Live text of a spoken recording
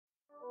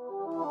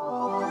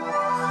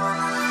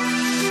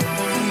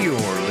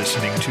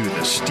to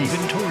the Stephen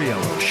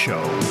Tauriello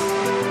Show,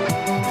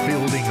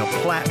 building a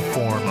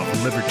platform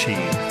of liberty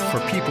for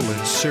people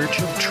in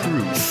search of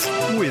truth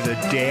with a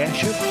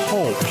dash of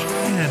hope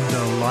and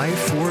a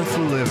life worth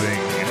living.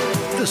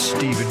 The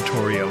Stephen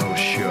Tauriello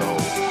Show,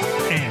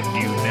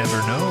 and you never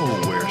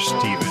know where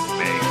Stephen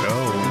may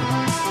go.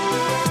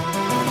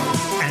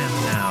 And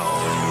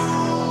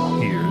now,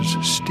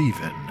 here's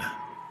Stephen.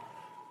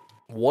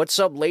 What's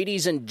up,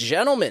 ladies and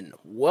gentlemen?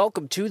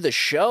 Welcome to the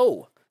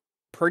show.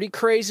 Pretty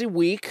crazy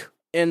week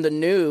in the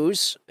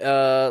news.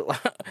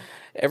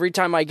 Every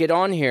time I get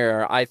on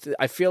here, I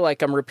feel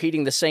like I'm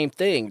repeating the same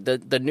thing.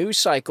 The news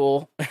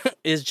cycle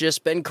has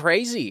just been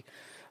crazy,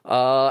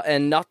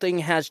 and nothing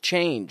has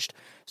changed.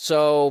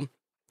 So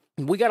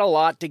we got a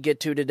lot to get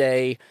to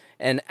today,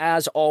 and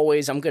as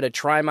always, I'm going to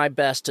try my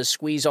best to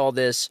squeeze all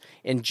this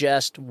in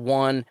just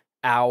 1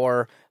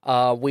 hour.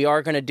 We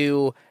are going to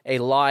do a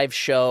live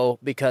show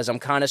because I'm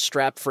kind of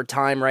strapped for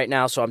time right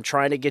now, so I'm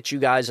trying to get you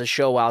guys a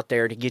show out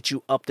there to get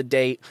you up to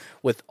date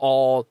with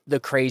all the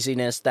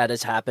craziness that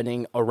is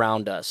happening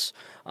around us.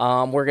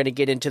 We're going to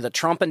get into the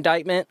Trump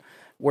indictment.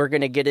 We're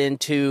going to get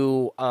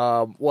into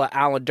what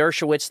Alan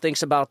Dershowitz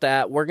thinks about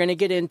that. We're going to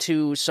get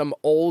into some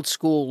old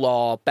school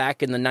law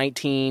back in the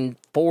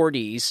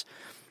 1940s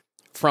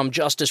from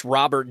Justice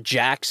Robert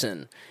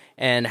Jackson,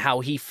 and how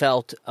he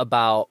felt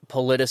about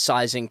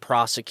politicizing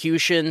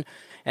prosecution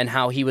and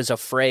how he was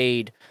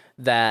afraid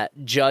that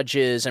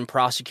judges and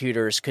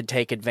prosecutors could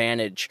take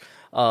advantage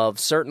of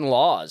certain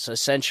laws.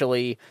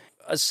 Essentially,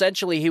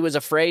 he was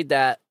afraid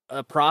that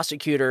a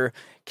prosecutor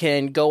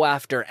can go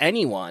after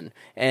anyone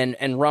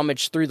and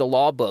rummage through the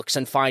law books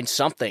and find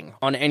something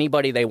on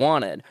anybody they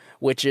wanted,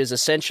 which is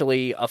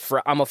essentially,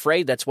 I'm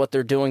afraid that's what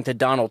they're doing to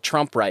Donald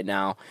Trump right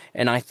now.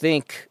 And I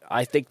think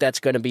that's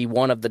going to be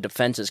one of the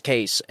defense's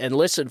case. And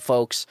listen,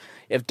 folks,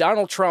 if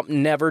Donald Trump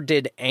never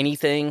did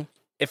anything,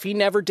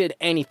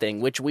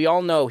 which we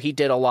all know he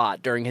did a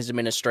lot during his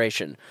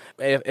administration,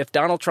 if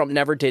Donald Trump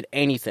never did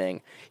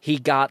anything, he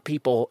got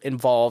people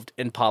involved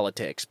in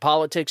politics.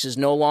 Politics is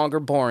no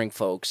longer boring,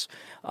 folks.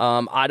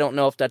 I don't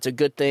know if that's a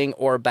good thing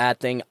or a bad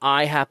thing.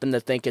 I happen to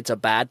think it's a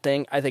bad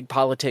thing. I think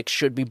politics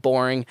should be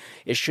boring.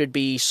 It should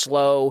be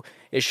slow.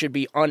 It should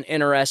be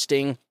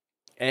uninteresting,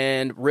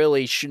 and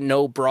really should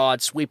no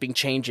broad sweeping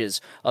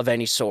changes of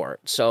any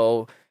sort.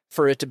 So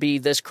for it to be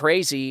this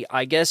crazy,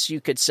 I guess you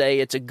could say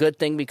it's a good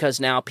thing because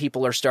now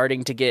people are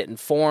starting to get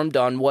informed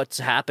on what's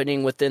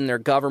happening within their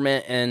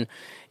government and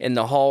in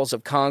the halls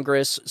of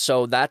Congress.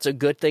 So that's a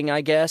good thing,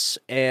 I guess.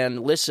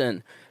 And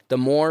listen, the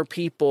more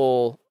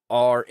people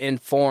are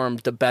informed,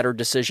 the better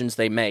decisions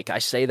they make. I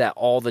say that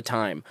all the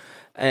time.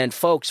 And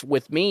folks,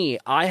 with me,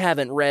 I've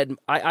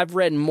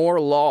read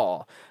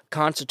more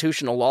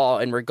constitutional law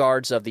in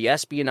regards of the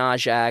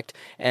Espionage Act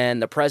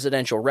and the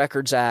Presidential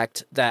Records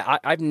Act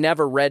that I've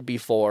never read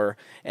before,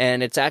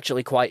 and it's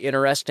actually quite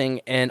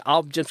interesting. And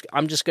I'm just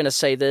going to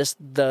say this: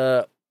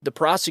 the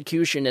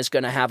prosecution is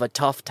going to have a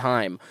tough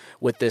time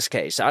with this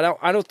case. I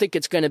don't think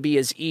it's going to be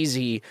as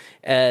easy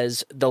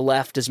as the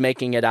left is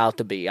making it out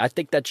to be. I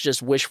think that's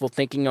just wishful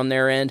thinking on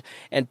their end.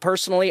 And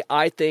personally,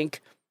 I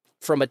think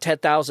from a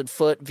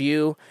 10,000-foot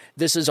view,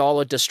 this is all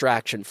a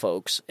distraction,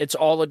 folks. It's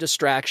all a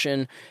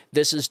distraction.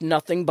 This is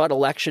nothing but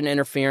election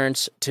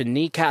interference to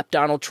kneecap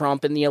Donald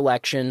Trump in the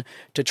election,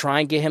 to try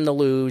and get him to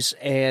lose.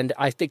 And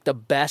I think the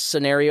best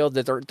scenario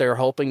that they're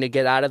hoping to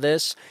get out of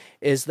this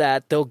is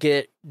that they'll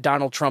get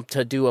Donald Trump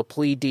to do a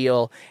plea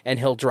deal and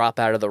he'll drop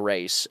out of the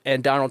race.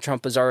 And Donald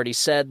Trump has already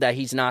said that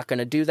he's not going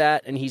to do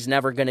that and he's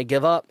never going to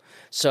give up.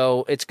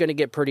 So it's going to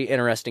get pretty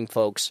interesting,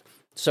 folks.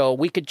 So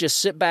we could just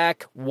sit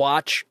back,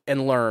 watch,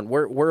 and learn.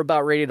 We're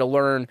about ready to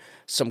learn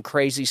some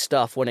crazy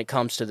stuff when it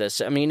comes to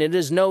this. I mean, it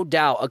is no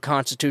doubt a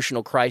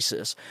constitutional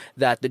crisis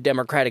that the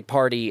Democratic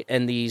Party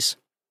and this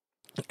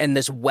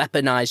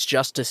weaponized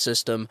justice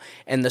system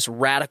and this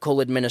radical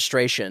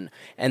administration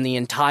and the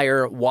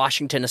entire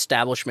Washington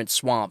establishment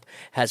swamp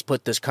has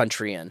put this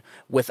country in.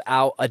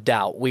 Without a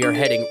doubt, we are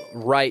heading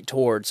right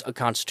towards a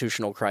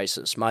constitutional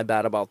crisis. My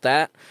bad about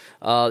that.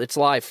 It's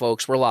live,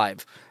 folks. We're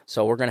live.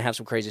 So we're going to have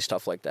some crazy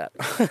stuff like that.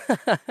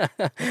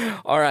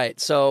 All right.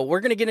 So we're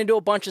going to get into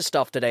a bunch of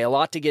stuff today, a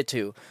lot to get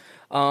to.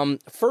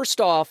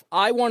 First off,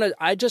 I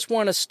just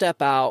want to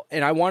step out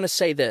and I want to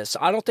say this.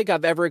 I don't think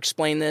I've ever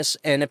explained this.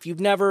 And if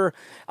you've never,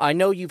 I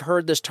know you've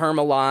heard this term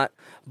a lot,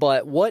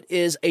 but what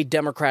is a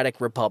democratic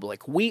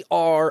republic? We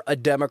are a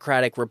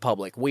democratic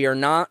republic. We are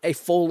not a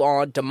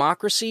full-on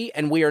democracy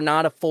and we are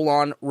not a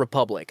full-on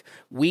republic.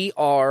 We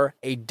are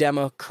a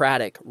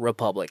democratic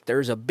republic.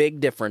 There's a big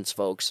difference,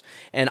 folks.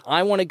 And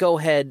I want to go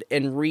ahead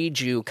and read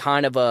you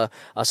kind of a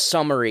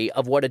summary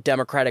of what a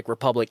democratic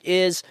republic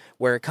is,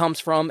 where it comes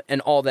from,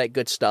 and all that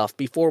good stuff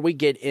before we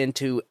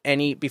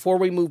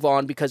move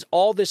on, because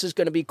all this is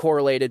going to be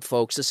correlated,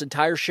 folks. This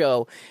entire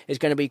show is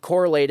going to be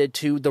correlated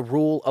to the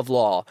rule of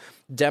law.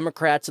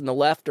 Democrats and the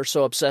left are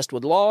so obsessed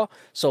with law,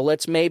 so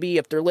let's maybe,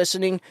 if they're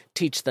listening,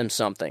 teach them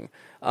something.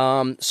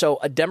 So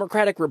a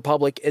democratic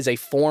republic is a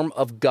form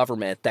of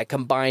government that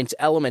combines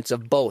elements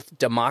of both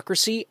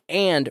democracy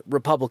and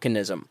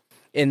republicanism.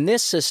 In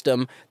this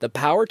system, the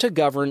power to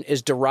govern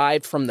is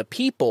derived from the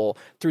people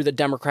through the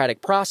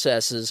democratic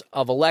processes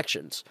of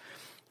elections,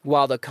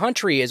 while the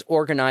country is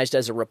organized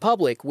as a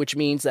republic, which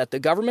means that the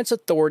government's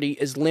authority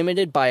is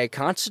limited by a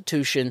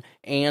constitution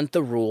and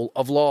the rule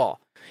of law.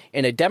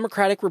 In a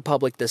democratic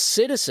republic, the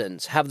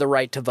citizens have the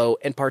right to vote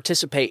and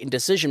participate in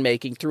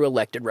decision-making through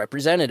elected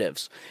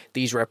representatives.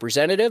 These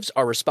representatives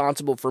are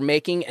responsible for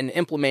making and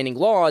implementing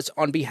laws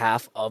on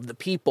behalf of the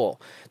people.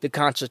 The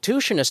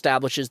Constitution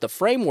establishes the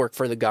framework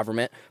for the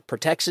government,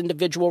 protects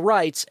individual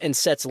rights, and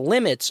sets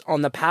limits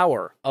on the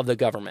power of the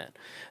government.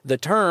 The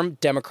term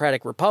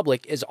democratic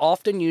republic is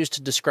often used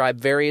to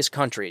describe various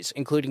countries,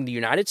 including the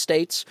United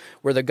States,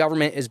 where the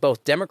government is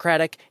both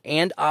democratic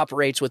and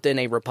operates within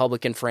a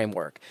republican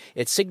framework.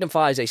 It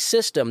signifies a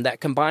system that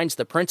combines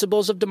the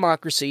principles of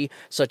democracy,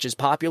 such as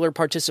popular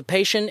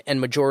participation and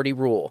majority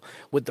rule,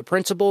 with the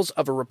principles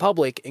of a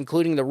republic,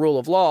 including the rule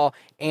of law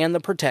and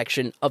the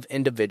protection of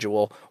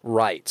individual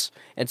rights.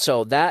 And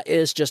so that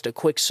is just a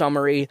quick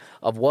summary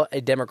of what a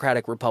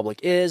democratic republic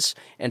is.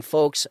 And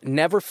folks,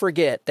 never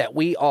forget that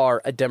we are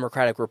a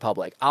democratic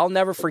republic. I'll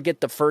never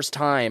forget the first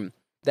time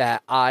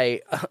that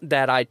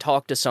I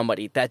talked to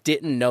somebody that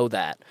didn't know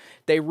that.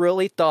 They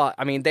really thought,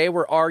 they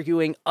were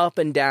arguing up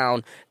and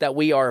down that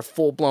we are a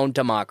full-blown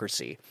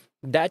democracy.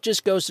 That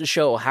just goes to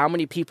show how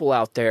many people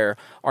out there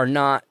are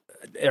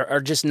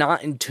just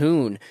not in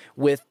tune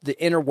with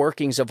the inner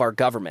workings of our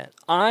government.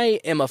 I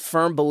am a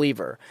firm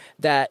believer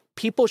that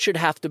people should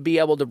have to be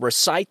able to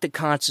recite the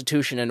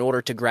Constitution in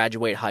order to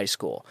graduate high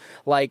school,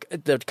 like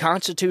the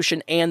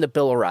Constitution and the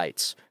Bill of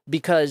Rights,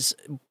 because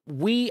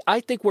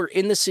I think we're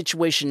in the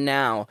situation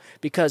now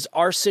because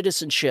our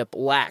citizenship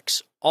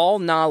lacks all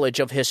knowledge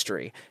of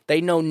history.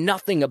 They know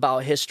nothing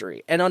about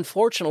history. And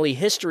unfortunately,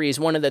 history is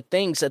one of the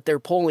things that they're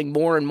pulling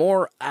more and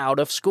more out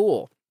of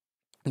school,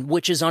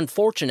 which is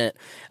unfortunate,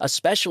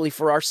 especially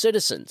for our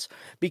citizens.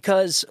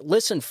 Because,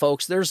 listen,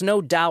 folks, there's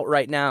no doubt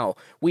right now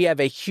we have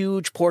a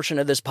huge portion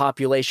of this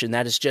population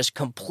that is just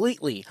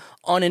completely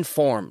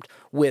uninformed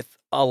with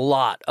a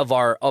lot of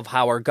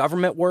how our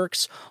government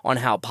works, on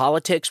how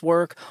politics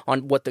work,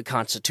 on what the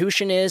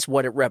Constitution is,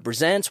 what it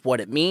represents, what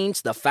it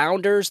means, the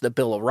founders, the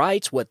Bill of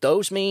Rights, what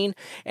those mean,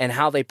 and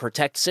how they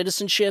protect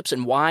citizenships,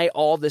 and why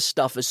all this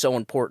stuff is so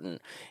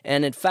important.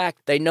 And in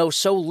fact, they know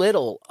so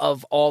little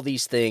of all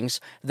these things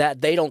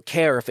that they don't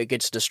care if it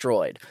gets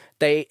destroyed.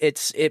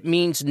 It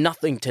means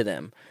nothing to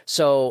them.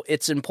 So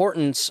its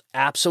importance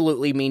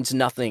absolutely means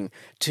nothing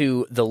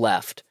to the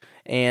left.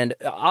 And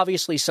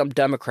obviously some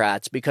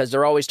Democrats, because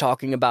they're always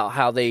talking about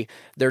how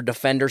they're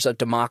defenders of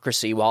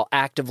democracy while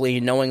actively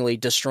and knowingly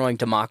destroying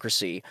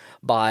democracy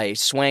by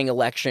swaying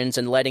elections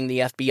and letting the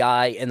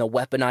FBI and the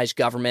weaponized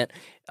government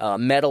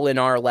meddle in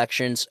our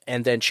elections,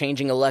 and then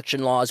changing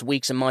election laws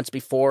weeks and months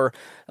before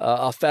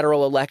a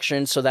federal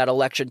election so that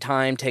election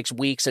time takes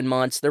weeks and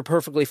months. They're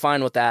perfectly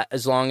fine with that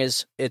as long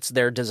as it's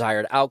their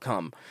desired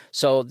outcome.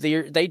 So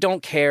they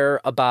don't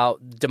care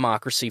about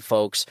democracy,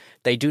 folks.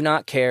 They do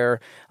not care.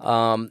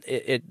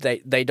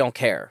 They don't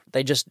care.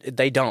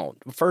 They don't.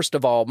 First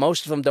of all,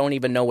 most of them don't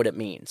even know what it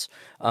means.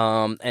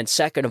 And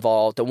second of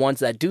all, the ones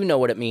that do know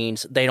what it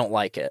means, they don't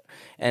like it.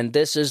 And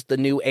this is the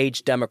new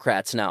age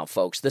Democrats now,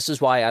 folks. This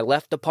is why I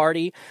left the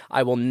party.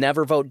 I will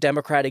never vote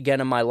Democrat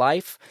again in my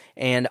life.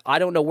 And I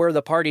don't know where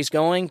the party's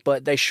going,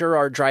 but they sure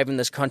are driving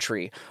this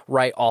country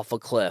right off a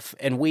cliff.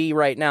 And we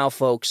right now,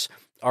 folks,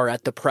 are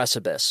at the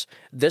precipice.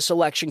 This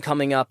election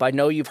coming up, I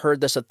know you've heard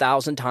this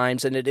 1,000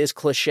 times, and it is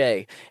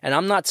cliche. And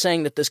I'm not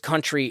saying that this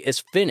country is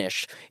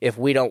finished if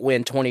we don't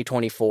win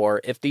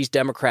 2024, if these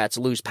Democrats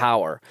lose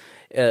power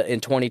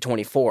in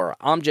 2024.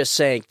 I'm just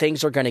saying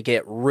things are going to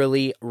get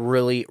really,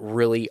 really,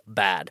 really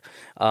bad.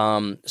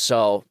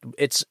 So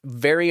it's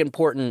very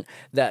important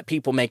that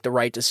people make the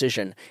right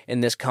decision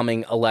in this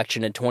coming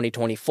election in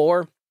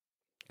 2024.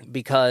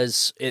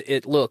 Because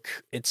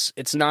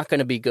it's not going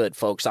to be good,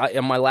 folks.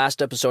 In my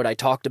last episode, I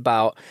talked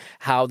about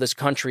how this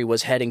country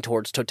was heading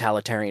towards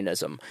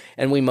totalitarianism,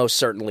 and we most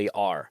certainly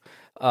are.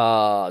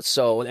 And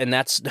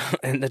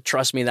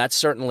trust me, that's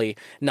certainly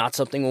not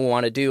something we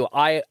want to do.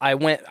 I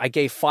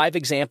gave 5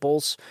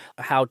 examples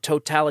how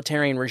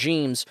totalitarian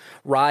regimes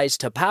rise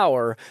to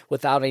power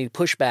without any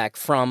pushback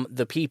from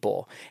the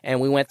people. And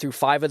we went through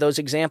 5 of those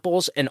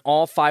examples, and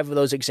all 5 of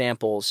those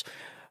examples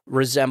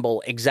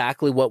resemble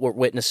exactly what we're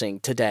witnessing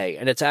today.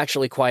 And it's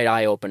actually quite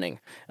eye-opening.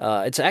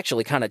 It's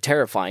actually kind of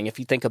terrifying if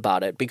you think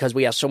about it, because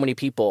we have so many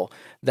people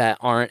that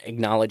aren't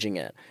acknowledging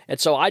it. And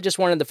so I just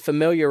wanted to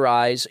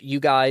familiarize you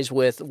guys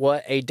with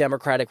what a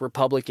democratic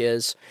republic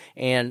is,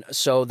 and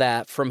so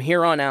that from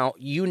here on out,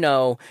 you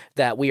know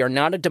that we are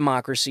not a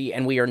democracy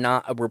and we are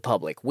not a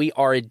republic. We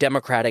are a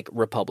democratic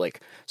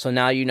republic. So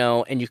now you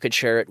know, and you could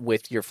share it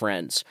with your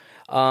friends.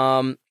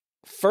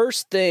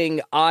 First thing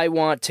I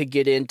want to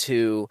get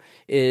into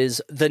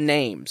is the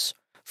names.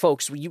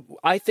 Folks,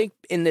 I think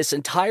in this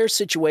entire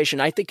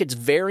situation, I think it's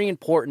very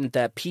important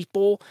that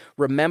people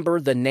remember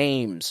the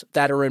names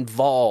that are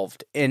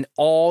involved in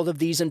all of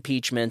these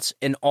impeachments,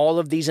 in all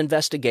of these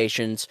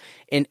investigations,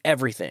 in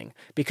everything.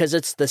 Because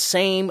it's the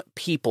same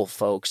people,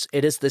 folks.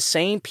 It is the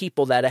same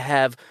people that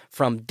have,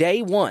 from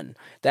day one,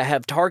 that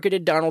have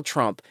targeted Donald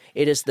Trump.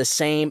 It is the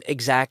same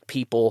exact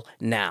people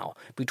now.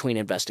 Between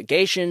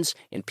investigations,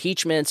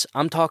 impeachments,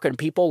 I'm talking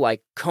people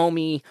like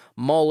Comey,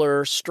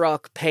 Mueller,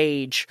 Strzok,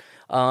 Page,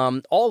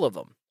 all of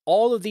them.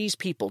 All of these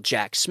people,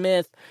 Jack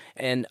Smith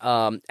and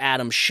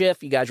Adam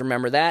Schiff, you guys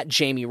remember that?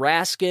 Jamie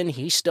Raskin,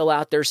 he's still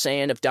out there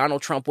saying if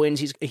Donald Trump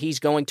wins, he's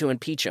going to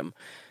impeach him.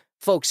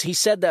 Folks, he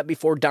said that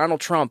before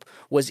Donald Trump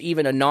was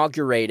even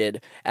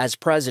inaugurated as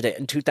president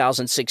in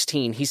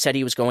 2016. He said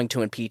he was going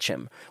to impeach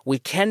him. We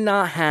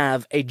cannot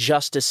have a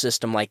justice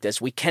system like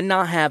this. We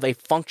cannot have a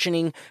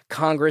functioning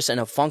Congress and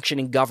a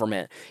functioning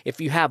government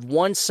if you have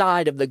one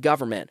side of the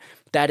government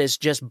that is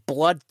just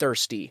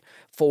bloodthirsty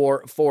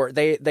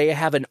they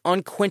have an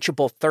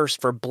unquenchable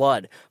thirst for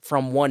blood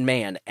from one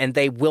man, and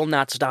they will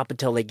not stop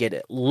until they get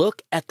it.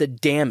 Look at the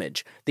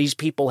damage these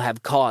people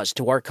have caused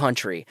to our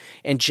country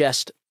in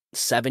just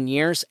 7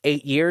 years,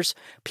 8 years.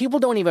 People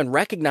don't even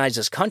recognize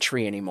this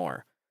country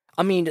anymore.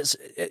 I mean,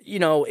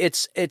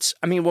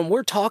 when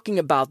we're talking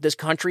about this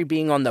country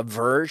being on the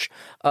verge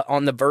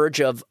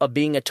of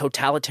being a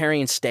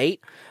totalitarian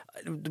state,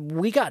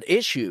 we got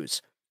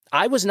issues.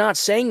 I was not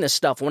saying this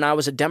stuff when I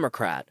was a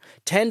Democrat.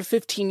 10,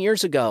 15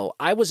 years ago,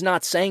 I was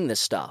not saying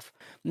this stuff.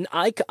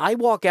 I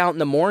walk out in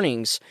the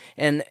mornings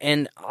and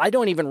I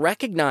don't even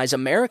recognize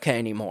America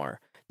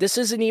anymore. This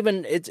isn't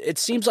even, it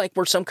seems like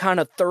we're some kind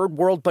of third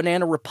world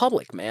banana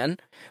republic, man,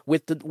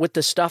 with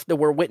the stuff that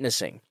we're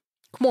witnessing.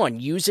 Come on,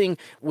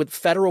 with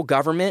federal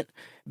government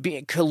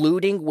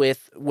colluding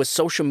with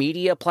social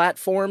media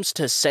platforms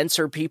to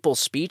censor people's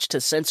speech,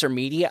 to censor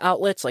media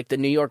outlets like the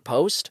New York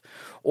Post,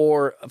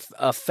 or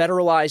a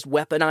federalized,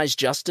 weaponized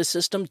justice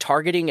system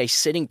targeting a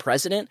sitting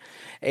president,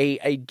 a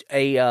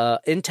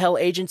intel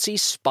agency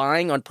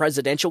spying on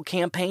presidential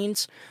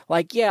campaigns.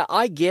 Like, yeah,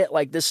 I get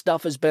like this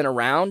stuff has been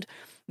around,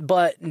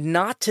 but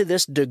not to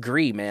this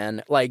degree,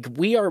 man. Like,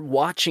 we are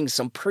watching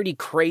some pretty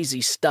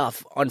crazy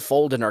stuff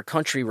unfold in our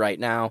country right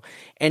now,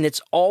 and it's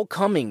all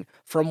coming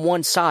from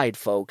one side,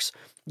 folks.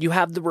 You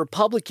have the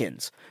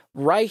Republicans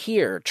right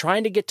here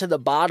trying to get to the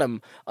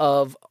bottom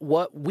of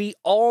what we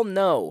all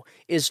know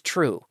is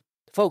true.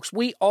 Folks,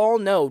 we all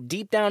know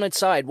deep down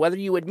inside, whether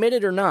you admit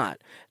it or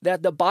not,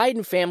 that the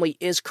Biden family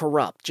is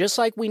corrupt, just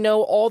like we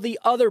know all the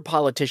other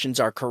politicians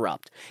are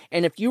corrupt.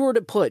 And if you were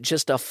to put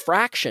just a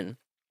fraction,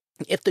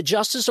 if the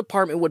Justice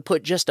Department would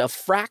put just a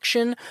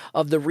fraction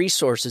of the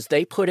resources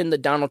they put into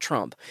Donald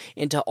Trump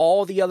into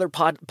all the other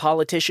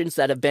politicians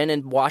that have been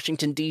in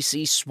Washington,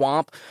 D.C.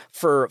 swamp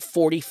for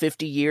 40,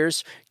 50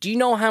 years, do you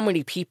know how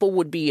many people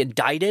would be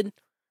indicted?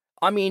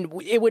 I mean,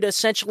 it would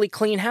essentially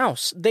clean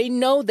house. They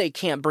know they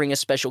can't bring a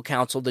special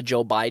counsel to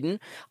Joe Biden.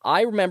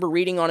 I remember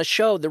reading on a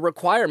show the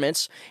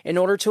requirements in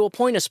order to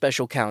appoint a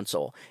special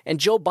counsel, and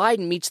Joe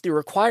Biden meets the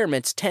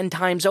requirements 10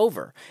 times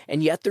over,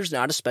 and yet there's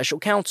not a special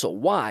counsel.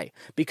 Why?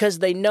 Because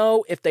they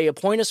know if they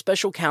appoint a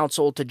special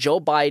counsel to Joe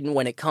Biden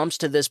when it comes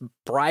to this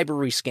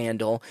bribery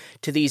scandal,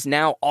 to these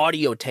now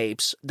audio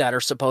tapes that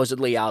are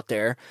supposedly out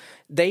there,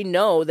 they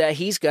know that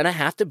he's going to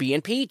have to be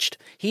impeached.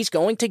 He's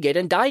going to get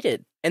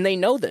indicted. And they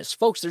know this.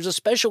 Folks, there's a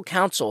special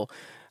counsel.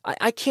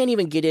 I can't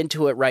even get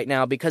into it right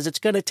now because it's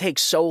going to take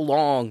so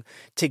long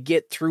to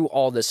get through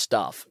all this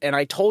stuff. And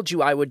I told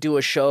you I would do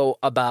a show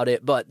about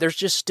it, but there's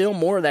just still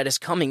more that is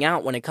coming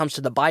out when it comes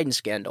to the Biden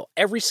scandal.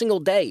 Every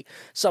single day,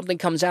 something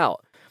comes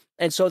out.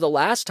 And so the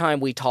last time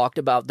we talked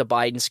about the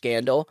Biden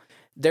scandal,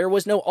 there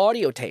was no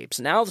audio tapes.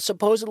 Now,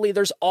 supposedly,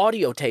 there's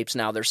audio tapes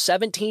now. There's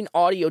 17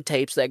 audio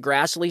tapes that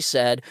Grassley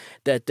said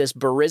that this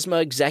Burisma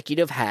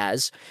executive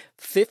has.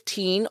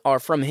 15 are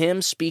from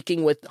him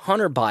speaking with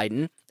Hunter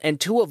Biden, and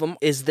 2 of them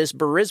is this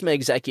Burisma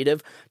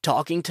executive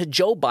talking to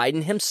Joe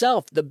Biden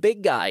himself, the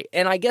big guy.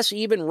 And I guess he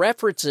even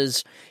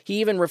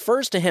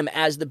refers to him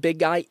as the big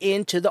guy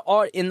in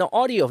the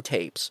audio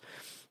tapes.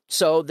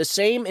 So the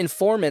same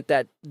informant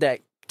that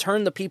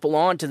turned the people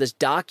on to this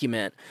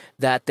document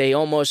that they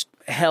almost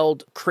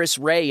held Chris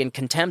Wray in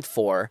contempt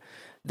for,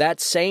 that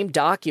same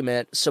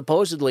document,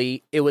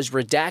 supposedly it was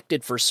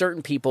redacted for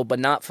certain people but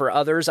not for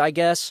others, I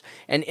guess.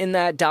 And in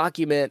that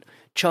document,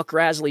 Chuck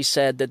Grassley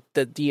said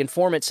that the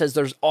informant says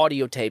there's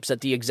audio tapes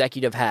that the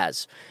executive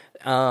has.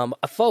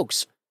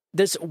 Folks,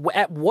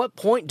 at what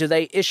point do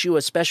they issue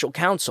a special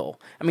counsel?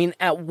 I mean,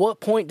 at what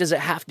point does it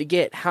have to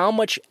get? How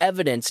much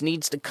evidence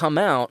needs to come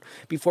out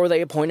before they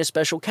appoint a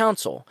special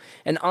counsel?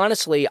 And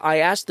honestly, I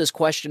ask this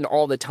question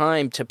all the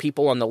time to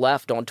people on the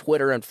left on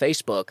Twitter and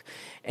Facebook,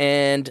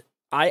 and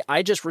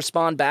I just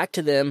respond back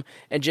to them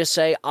and just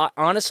say,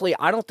 honestly,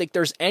 I don't think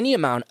there's any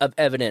amount of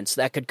evidence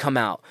that could come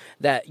out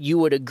that you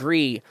would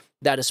agree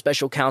that a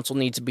special counsel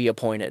needs to be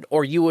appointed,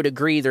 or you would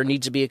agree there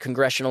needs to be a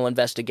congressional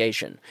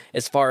investigation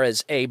as far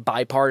as a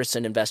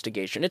bipartisan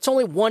investigation. It's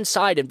only one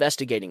side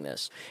investigating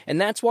this.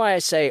 And that's why I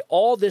say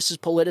all this is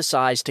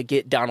politicized to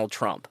get Donald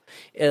Trump.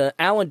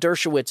 Alan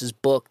Dershowitz's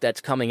book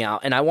that's coming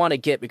out, and I want to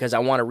get because I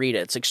want to read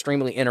it. It's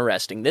extremely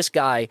interesting. This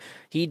guy,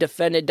 he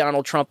defended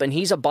Donald Trump, and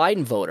he's a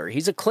Biden voter.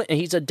 He's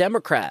a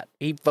Democrat.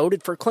 He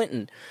voted for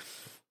Clinton.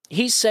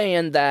 He's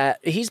saying that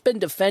he's been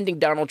defending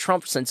Donald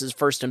Trump since his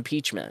first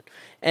impeachment,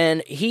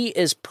 and he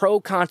is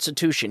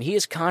pro-Constitution. He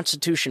is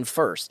Constitution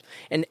first.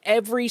 And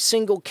every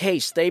single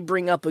case they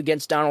bring up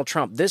against Donald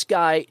Trump, this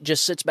guy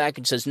just sits back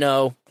and says,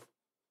 no,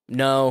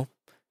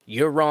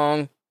 you're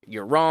wrong.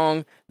 You're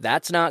wrong.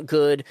 That's not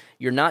good.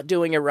 You're not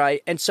doing it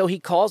right. And so he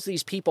calls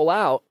these people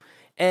out,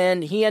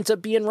 and he ends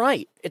up being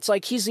right. It's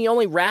like he's the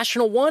only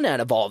rational one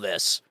out of all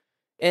this,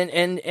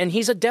 and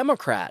he's a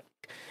Democrat.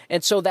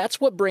 And so that's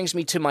what brings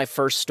me to my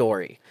first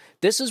story.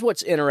 This is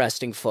what's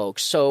interesting,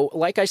 folks. So,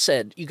 like I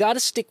said, you got to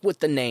stick with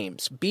the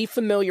names. Be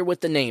familiar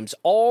with the names.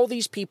 All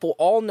these people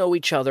all know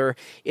each other.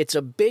 It's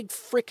a big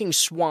freaking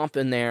swamp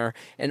in there,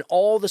 and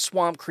all the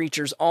swamp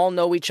creatures all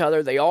know each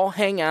other. They all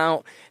hang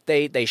out.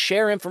 They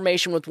share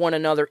information with one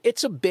another.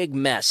 It's a big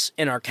mess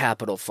in our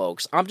capital,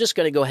 folks. I'm just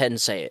going to go ahead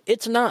and say it.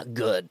 It's not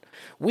good.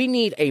 We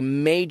need a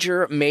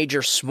major,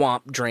 major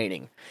swamp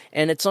draining.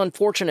 And it's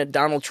unfortunate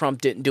Donald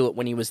Trump didn't do it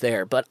when he was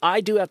there. But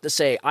I do have to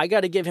say, I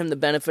got to give him the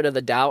benefit of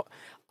the doubt.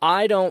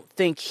 I don't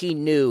think he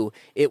knew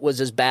it was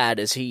as bad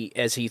as he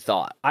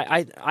thought.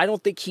 I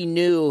don't think he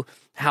knew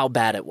how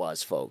bad it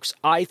was, folks.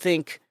 I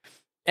think,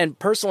 and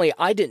personally,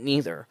 I didn't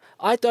either.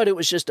 I thought it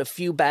was just a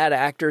few bad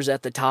actors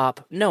at the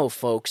top. No,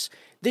 folks.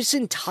 This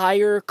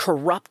entire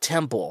corrupt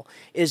temple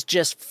is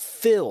just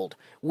filled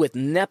with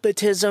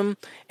nepotism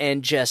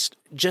and just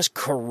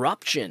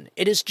corruption.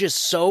 It is just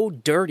so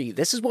dirty.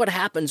 This is what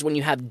happens when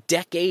you have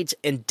decades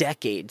and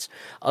decades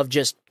of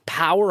just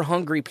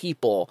power-hungry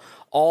people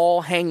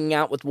all hanging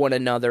out with one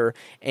another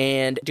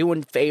and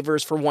doing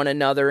favors for one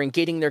another and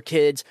getting their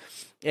kids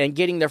and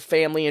getting their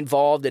family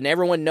involved, and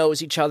everyone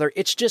knows each other.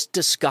 It's just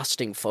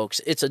disgusting,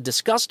 folks. It's a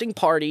disgusting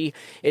party.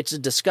 It's a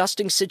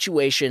disgusting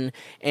situation,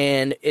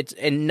 and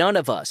none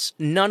of us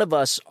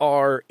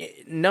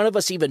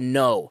even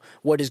know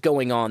what is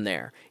going on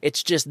there.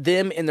 It's just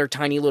them in their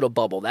tiny little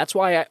bubble. That's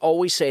why I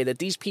always say that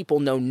these people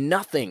know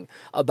nothing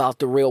about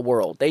the real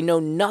world. They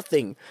know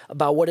nothing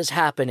about what is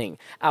happening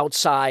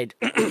outside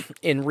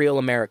in real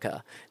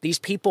America. These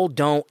people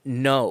don't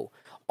know.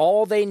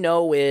 All they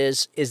know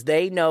is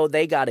they know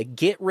they got to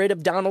get rid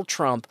of Donald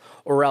Trump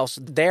or else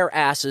their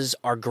asses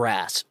are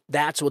grass.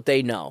 That's what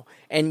they know.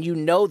 And you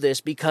know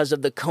this because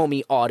of the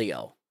Comey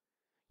audio.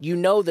 You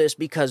know this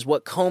because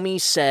what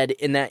Comey said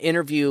in that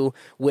interview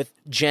with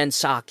Jen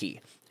Psaki,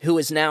 who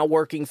is now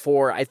working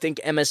for, I think,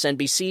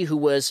 MSNBC, who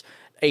was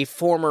a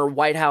former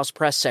White House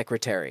press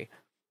secretary.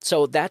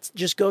 So that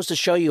just goes to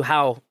show you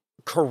how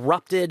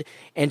corrupted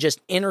and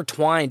just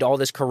intertwined all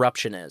this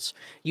corruption is.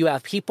 You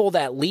have people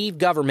that leave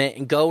government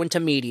and go into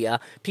media,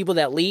 people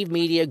that leave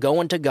media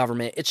go into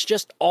government. It's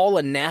just all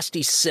a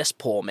nasty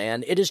cesspool,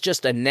 man. It is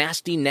just a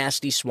nasty,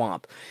 nasty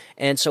swamp.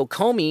 And so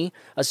Comey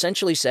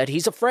essentially said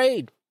he's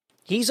afraid.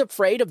 He's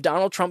afraid of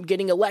Donald Trump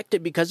getting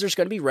elected because there's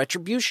going to be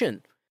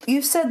retribution.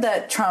 You said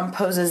that Trump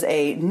poses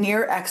a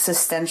near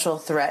existential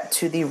threat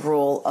to the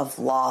rule of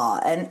law.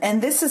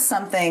 And this is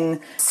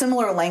something,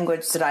 similar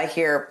language that I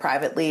hear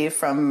privately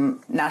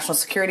from national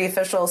security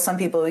officials, some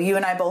people you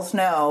and I both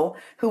know,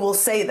 who will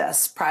say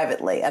this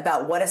privately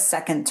about what a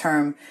second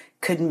term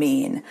could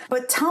mean.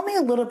 But tell me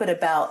a little bit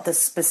about the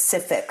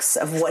specifics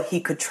of what he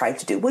could try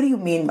to do. What do you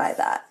mean by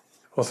that?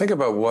 Well, think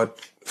about what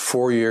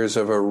 4 years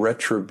of a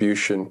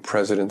retribution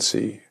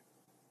presidency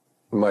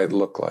might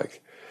look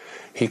like.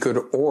 He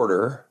could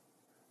order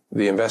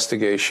the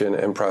investigation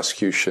and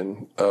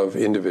prosecution of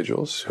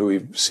individuals who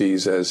he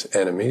sees as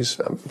enemies.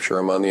 I'm sure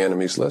I'm on the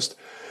enemies list,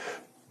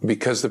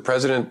 because the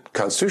president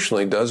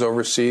constitutionally does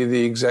oversee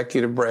the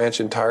executive branch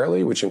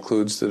entirely, which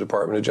includes the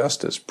Department of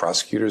Justice,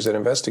 prosecutors and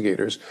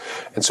investigators.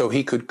 And so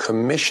he could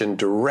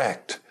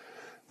direct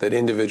that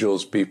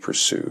individuals be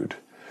pursued.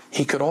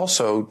 He could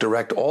also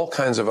direct all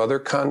kinds of other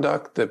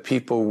conduct that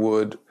people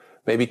would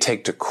maybe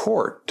take to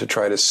court to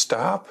try to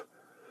stop.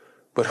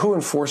 But who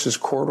enforces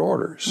court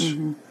orders?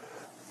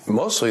 Mm-hmm.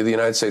 Mostly the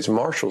United States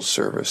Marshals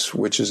Service,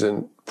 which is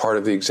in part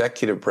of the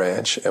executive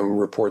branch and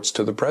reports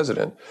to the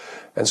president.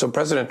 And so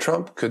President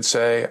Trump could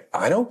say,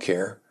 I don't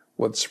care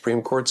what the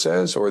Supreme Court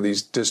says or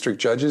these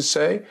district judges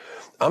say.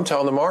 I'm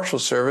telling the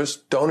Marshals Service,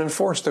 don't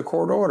enforce the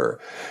court order.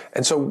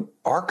 And so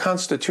our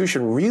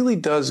Constitution really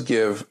does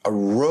give a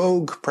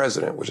rogue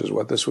president, which is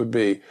what this would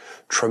be,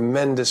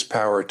 tremendous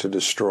power to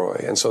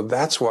destroy. And so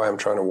that's why I'm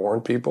trying to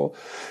warn people.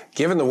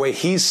 Given the way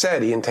he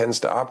said he intends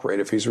to operate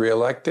if he's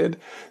reelected,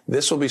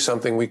 this will be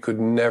something we could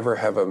never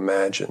have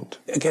imagined.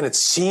 Again, it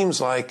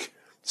seems like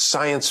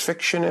science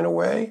fiction in a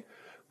way,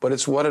 but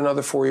it's what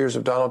another 4 years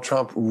of Donald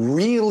Trump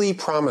really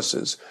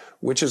promises,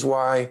 which is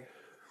why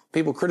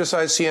people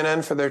criticize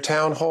CNN for their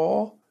town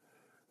hall.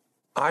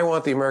 I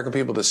want the American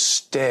people to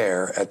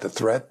stare at the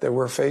threat that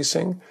we're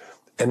facing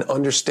and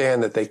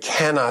understand that they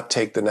cannot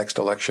take the next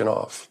election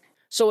off.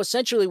 So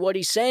essentially what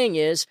he's saying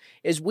is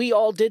we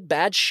all did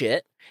bad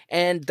shit,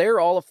 and they're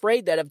all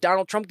afraid that if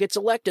Donald Trump gets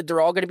elected,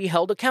 they're all going to be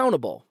held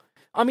accountable.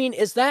 I mean,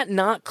 is that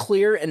not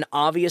clear and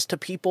obvious to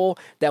people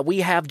that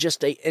we have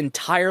just an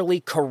entirely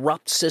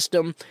corrupt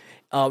system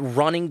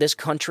running this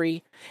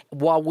country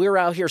while we're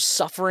out here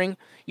suffering,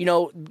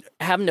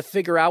 having to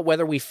figure out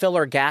whether we fill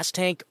our gas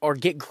tank or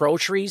get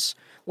groceries?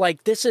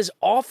 Like, this is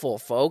awful,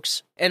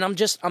 folks. And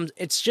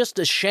it's just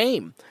a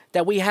shame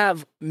that we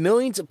have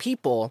millions of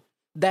people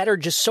that are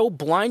just so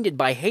blinded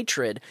by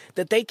hatred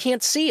that they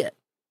can't see it.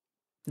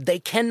 They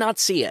cannot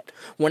see it.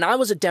 When I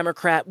was a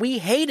Democrat, we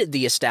hated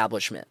the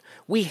establishment.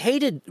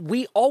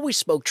 We always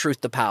spoke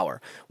truth to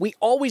power. We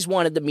always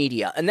wanted the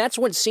media. And that's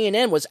when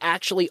CNN was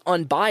actually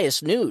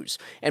unbiased news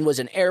and was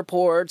in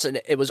airports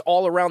and it was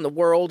all around the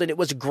world and it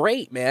was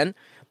great, man.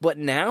 But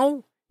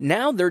now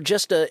they're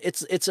just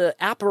it's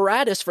a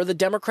apparatus for the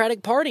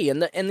Democratic Party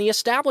and the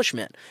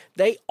establishment.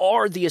 They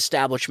are the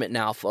establishment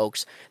now,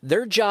 folks.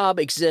 Their job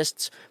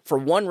exists for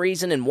one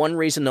reason and one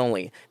reason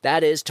only.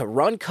 That is to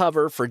run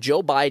cover for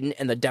Joe Biden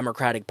and the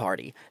Democratic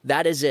Party.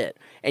 That is it.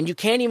 And you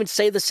can't even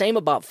say the same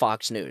about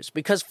Fox News,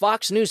 because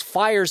Fox News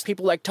fires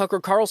people like Tucker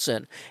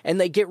Carlson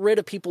and they get rid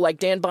of people like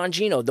Dan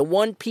Bongino. The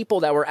one people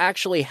that were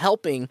actually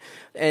helping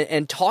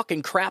and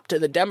talking crap to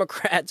the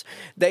Democrats,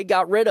 they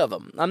got rid of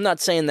them. I'm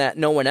not saying that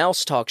no one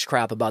else talks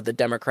crap about the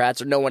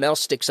Democrats or no one else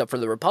sticks up for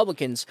the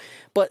Republicans,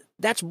 but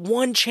that's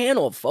one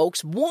channel,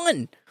 folks.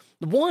 One.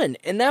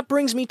 And that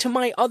brings me to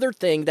my other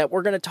thing that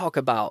we're going to talk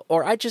about.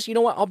 Or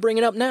I'll bring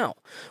it up now.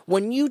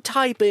 When you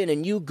type in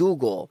and you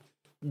Google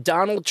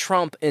Donald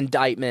Trump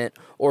indictment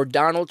or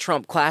Donald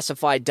Trump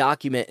classified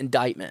document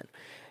indictment,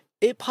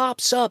 it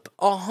pops up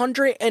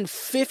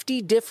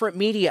 150 different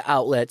media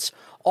outlets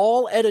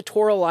all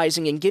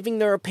editorializing and giving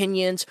their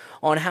opinions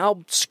on how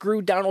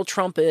screwed Donald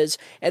Trump is.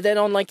 And then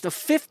on like the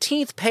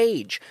 15th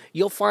page,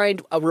 you'll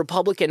find a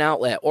Republican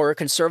outlet or a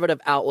conservative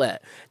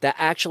outlet that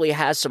actually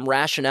has some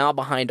rationale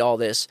behind all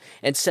this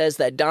and says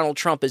that Donald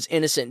Trump is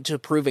innocent until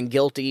proven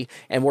guilty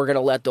and we're going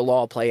to let the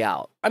law play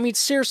out. I mean,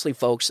 seriously,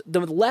 folks, the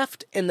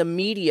left and the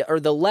media, or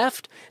the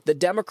left, the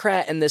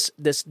Democrat, and this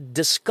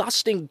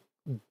disgusting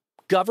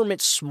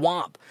government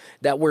swamp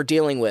that we're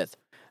dealing with,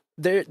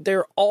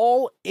 they're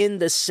all in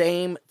the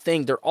same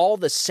thing. They're all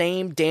the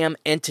same damn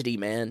entity,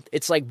 man.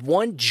 It's like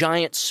one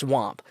giant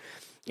swamp.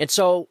 And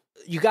so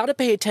you got to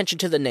pay attention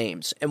to the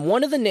names. And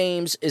one of the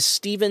names is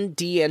Stephen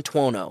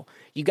D'Antuono.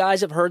 You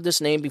guys have heard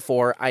this name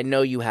before. I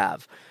know you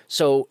have.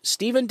 So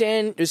Stephen,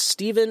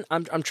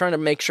 I'm trying to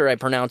make sure I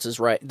pronounce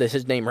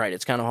his name right.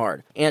 It's kind of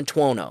hard.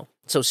 Antuono.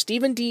 So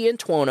Stephen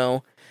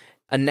D'Antuono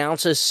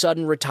announces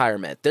sudden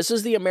retirement. This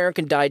is the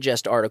American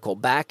Digest article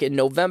back in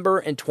November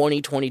in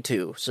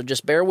 2022. So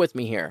just bear with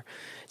me here.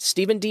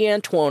 Stephen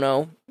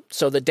D'Antuono.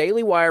 So the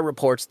Daily Wire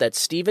reports that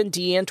Stephen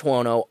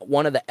D'Antuono,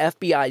 one of the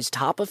FBI's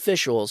top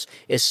officials,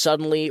 is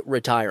suddenly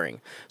retiring.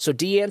 So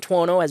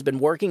D'Antuono has been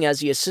working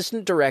as the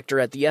assistant director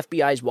at the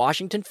FBI's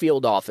Washington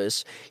field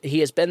office. He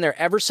has been there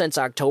ever since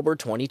October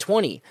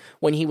 2020,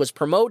 when he was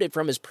promoted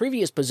from his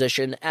previous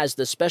position as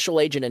the special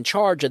agent in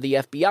charge of the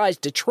FBI's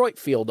Detroit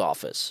field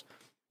office.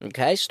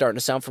 Okay, starting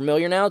to sound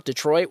familiar now.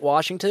 Detroit,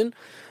 Washington.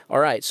 All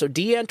right, so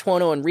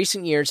D'Antuono in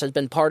recent years has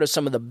been part of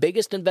some of the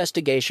biggest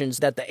investigations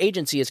that the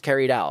agency has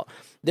carried out.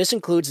 This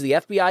includes the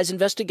FBI's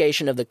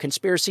investigation of the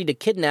conspiracy to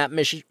kidnap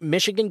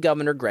Michigan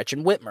Governor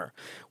Gretchen Whitmer,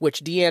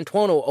 which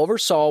D'Antuono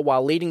oversaw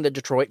while leading the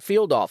Detroit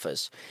field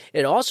office.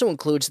 It also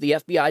includes the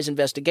FBI's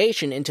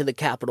investigation into the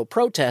Capitol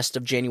protests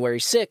of January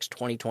 6,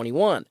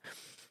 2021.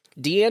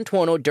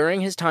 D'Antuono,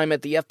 during his time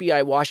at the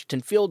FBI Washington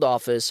field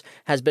office,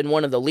 has been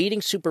one of the leading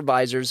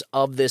supervisors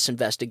of this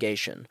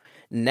investigation.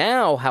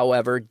 Now,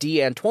 however,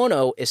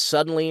 D'Antuono is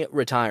suddenly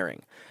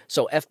retiring.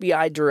 So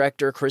FBI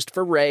Director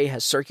Christopher Wray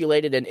has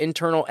circulated an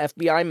internal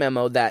FBI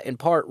memo that in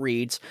part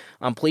reads,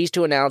 "I'm pleased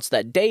to announce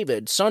that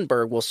David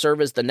Sundberg will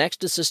serve as the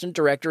next assistant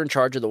director in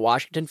charge of the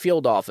Washington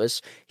field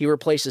office. He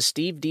replaces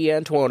Steve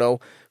D'Antuono,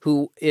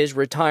 who is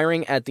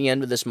retiring at the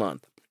end of this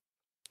month."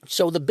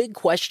 So the big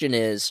question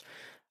is,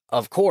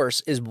 of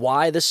course, is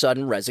why the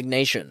sudden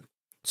resignation?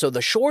 So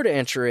the short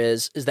answer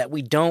is that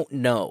we don't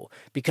know,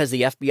 because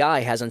the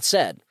FBI hasn't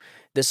said.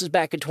 This is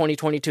back in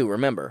 2022,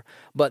 remember.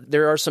 But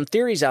there are some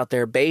theories out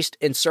there based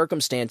in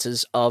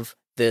circumstances of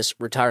this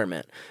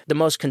retirement. The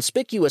most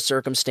conspicuous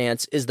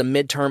circumstance is the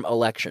midterm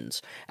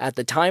elections. At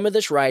the time of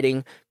this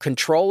writing,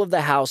 control of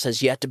the House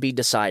has yet to be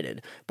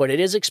decided, but it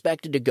is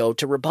expected to go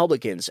to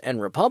Republicans,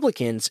 and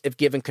Republicans, if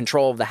given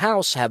control of the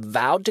House, have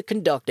vowed to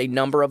conduct a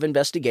number of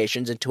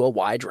investigations into a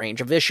wide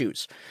range of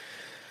issues.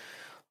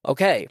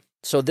 Okay,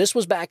 so this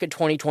was back in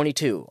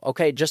 2022.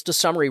 Okay, just a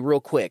summary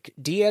real quick.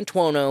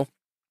 D'Antuono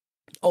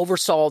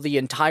oversaw the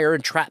entire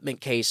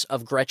entrapment case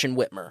of Gretchen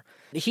Whitmer.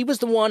 He was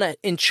the one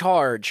in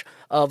charge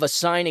of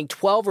assigning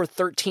 12 or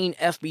 13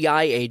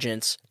 FBI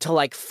agents to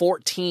like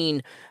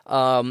 14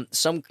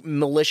 some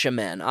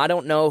militiamen. I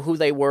don't know who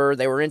they were.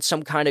 They were in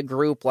some kind of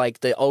group like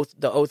the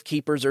Oath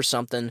Keepers or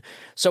something.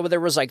 So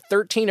there was like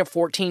 13 or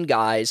 14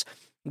 guys.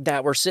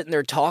 that were sitting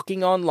there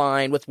talking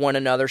online with one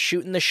another,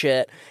 shooting the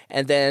shit,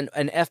 and then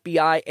an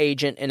FBI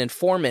agent, an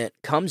informant,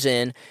 comes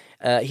in.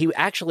 He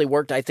actually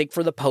worked, I think,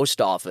 for the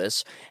post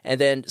office, and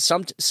then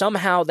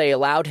somehow they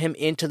allowed him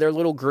into their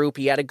little group.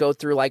 He had to go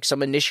through like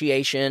some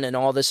initiation and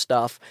all this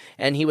stuff,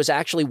 and he was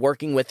actually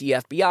working with the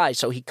FBI.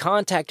 So he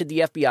contacted the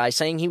FBI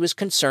saying he was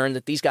concerned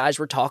that these guys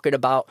were talking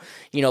about,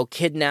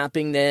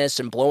 kidnapping this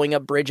and blowing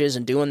up bridges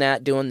and doing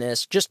that, doing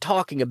this, just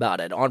talking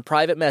about it on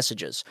private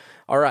messages.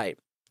 All right.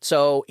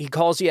 So he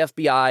calls the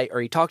FBI, or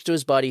he talks to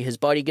his buddy. His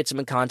buddy gets him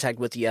in contact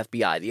with the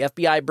FBI. The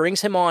FBI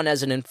brings him on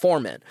as an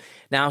informant.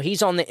 Now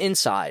he's on the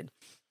inside.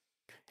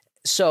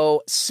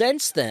 So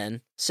since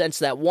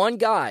that one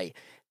guy,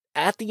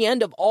 at the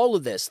end of all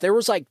of this, there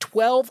was like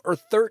 12 or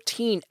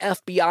 13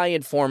 FBI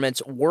informants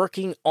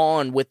working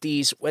on with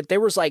these. There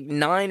was like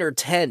 9 or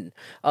 10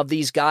 of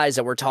these guys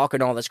that were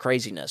talking all this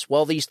craziness.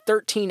 Well, these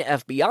 13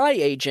 FBI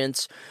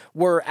agents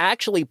were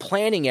actually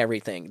planning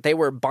everything. They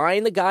were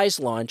buying the guy's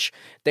lunch.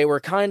 They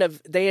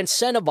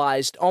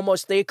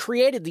incentivized they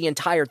created the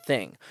entire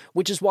thing,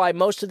 which is why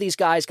most of these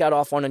guys got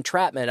off on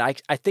entrapment, I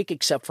think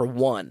except for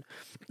one.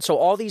 So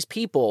all these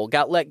people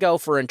got let go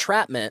for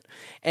entrapment,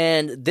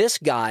 and this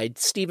guy,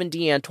 Stephen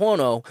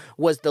D'Antuono,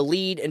 was the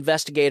lead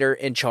investigator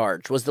in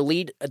charge,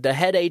 the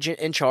head agent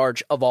in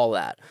charge of all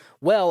that.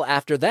 Well,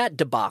 after that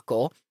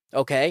debacle,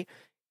 okay,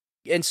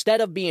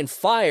 instead of being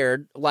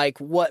fired like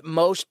what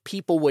most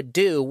people would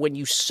do when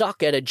you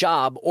suck at a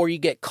job or you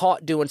get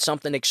caught doing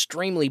something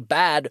extremely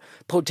bad,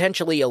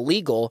 potentially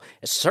illegal,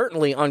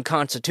 certainly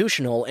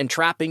unconstitutional,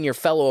 entrapping your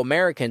fellow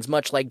Americans,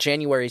 much like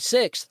January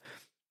 6th,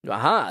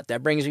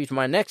 that brings me to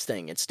my next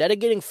thing. Instead of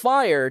getting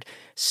fired,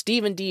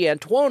 Stephen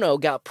D'Antuono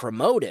got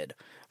promoted,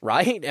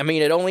 right? I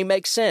mean, it only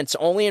makes sense.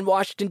 Only in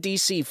Washington,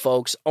 D.C.,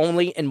 folks.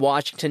 Only in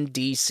Washington,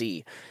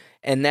 D.C.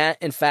 And that,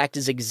 in fact,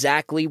 is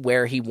exactly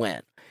where he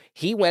went.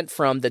 He went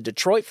from the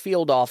Detroit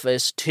field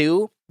office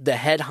to the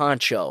head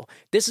honcho.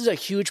 This is a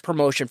huge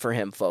promotion for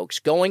him, folks.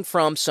 Going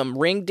from some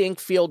ring-dink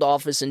field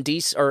office in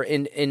DC or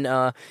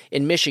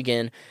in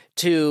Michigan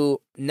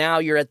to now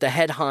you're at the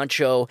head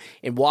honcho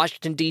in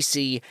Washington,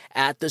 D.C.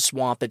 at the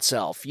swamp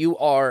itself. You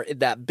are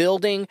that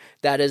building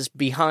that is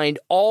behind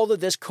all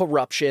of this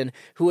corruption,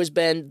 who has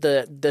been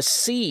the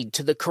seed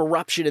to the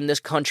corruption in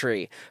this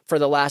country for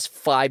the last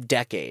 5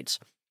 decades.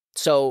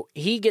 So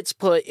he gets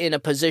put in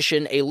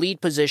a lead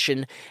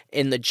position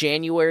in the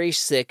January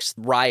 6th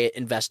riot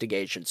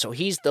investigation. So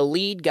he's the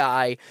lead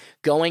guy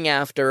going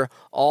after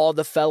all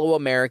the fellow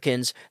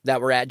Americans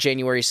that were at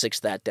January 6th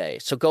that day.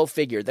 So go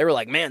figure. They were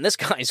like, man, this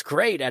guy's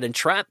great at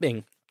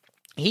entrapping.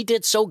 He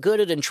did so good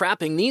at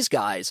entrapping these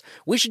guys.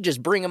 We should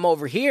just bring him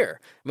over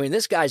here. I mean,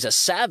 this guy's a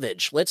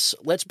savage. Let's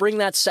bring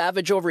that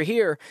savage over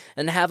here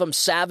and have him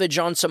savage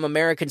on some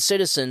American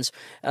citizens,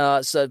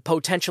 so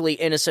potentially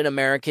innocent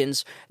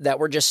Americans that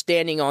were just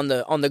standing on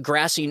the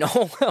grassy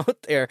knoll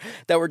out there,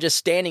 that were just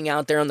standing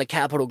out there on the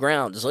Capitol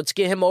grounds. Let's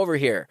get him over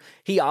here.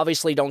 He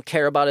obviously don't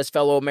care about his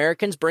fellow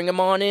Americans. Bring him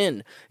on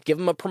in. Give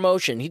him a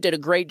promotion. He did a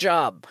great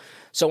job.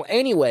 So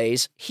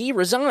anyways, he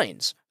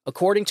resigns,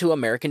 according to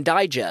American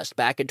Digest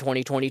back in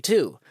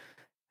 2022.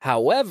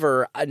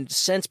 However,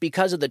 since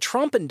because of the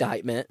Trump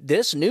indictment,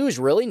 this news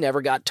really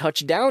never got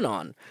touched down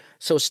on.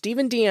 So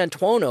Stephen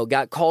D'Antuono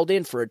got called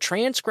in for a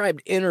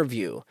transcribed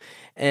interview,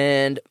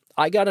 and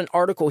I got an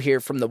article here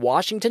from the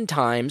Washington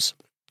Times,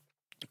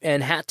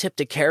 and hat tip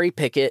to Carrie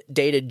Pickett,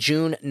 dated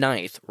June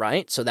 9th,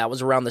 right? So that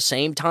was around the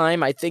same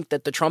time, I think,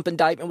 that the Trump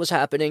indictment was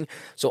happening.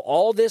 So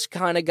all this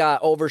kind of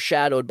got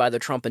overshadowed by the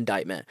Trump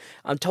indictment.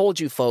 I'm told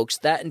you, folks,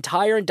 that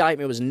entire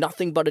indictment was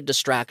nothing but a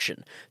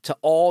distraction to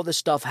all the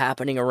stuff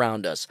happening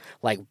around us,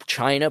 like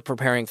China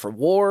preparing for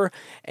war,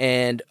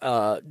 and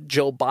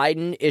Joe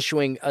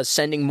Biden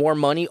sending more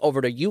money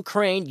over to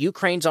Ukraine.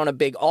 Ukraine's on a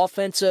big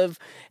offensive,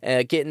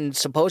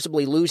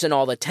 supposedly losing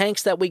all the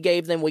tanks that we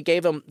gave them.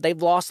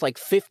 They've lost like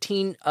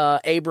 15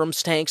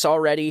 Abrams tanks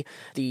already,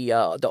 the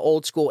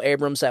old school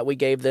Abrams that we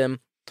gave them.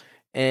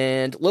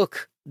 And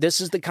look,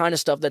 this is the kind of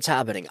stuff that's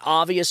happening.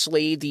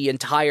 Obviously, the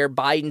entire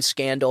Biden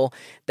scandal,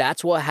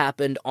 that's what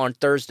happened on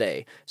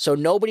Thursday. So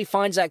nobody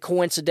finds that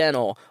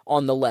coincidental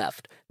on the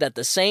left, that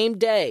the same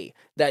day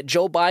that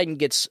Joe Biden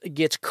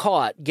gets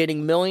caught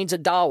getting millions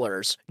of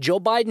dollars, Joe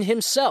Biden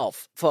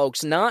himself,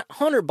 folks, not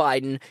Hunter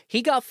Biden,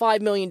 he got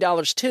 $5 million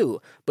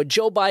too, but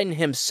Joe Biden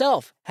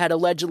himself had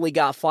allegedly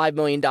got $5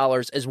 million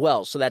as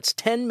well. So that's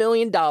 $10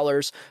 million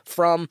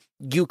from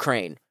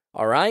Ukraine.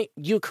 All right?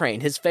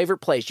 Ukraine, his favorite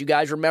place. You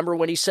guys remember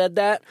when he said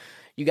that?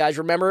 You guys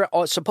remember?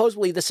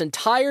 Supposedly this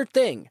entire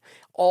thing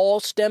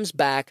all stems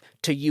back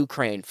to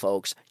Ukraine,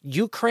 folks.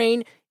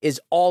 Ukraine is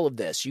all of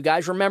this. You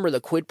guys remember the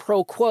quid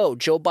pro quo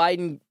Joe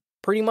Biden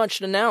pretty much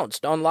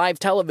announced on live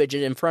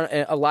television in front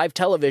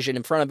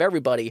of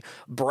everybody,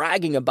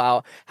 bragging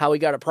about how he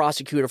got a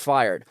prosecutor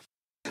fired.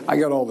 I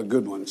got all the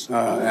good ones, so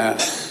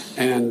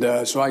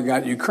I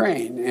got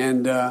Ukraine,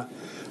 and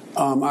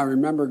I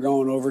remember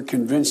going over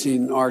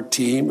convincing our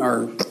team,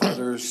 or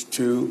others,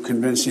 to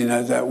convincing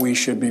us that we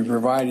should be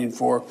providing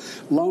for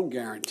loan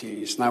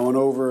guarantees. And I went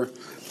over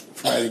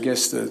for, I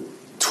guess, the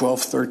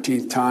 12th,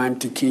 13th time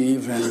to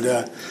Kyiv,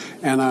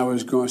 and I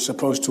was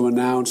supposed to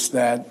announce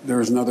that there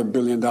was another $1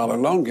 billion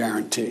loan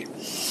guarantee.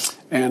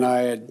 And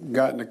I had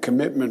gotten a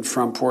commitment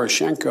from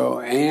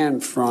Poroshenko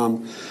and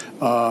from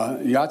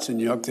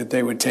Yatsenyuk that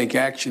they would take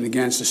action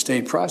against the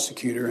state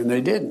prosecutor, and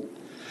they didn't.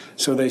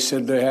 So they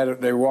said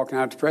they were walking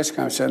out to press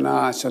conference. I said, no,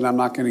 I said, I'm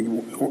not going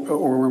to,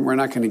 or we're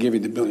not going to give you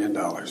the $1 billion.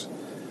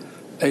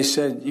 They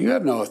said, you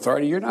have no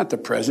authority. You're not the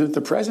president.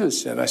 The president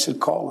said. I said,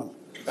 call him.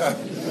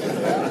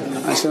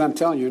 I said, I'm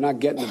telling you, you're not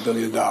getting the $1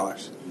 billion.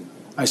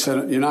 I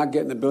said, you're not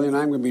getting the $1 billion.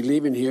 I'm going to be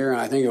leaving here.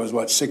 And I think it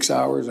was, 6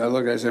 hours?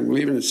 I said, I'm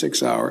leaving in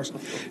 6 hours.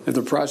 If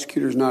the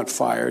prosecutor's not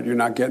fired, you're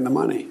not getting the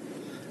money.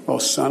 Oh,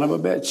 son of a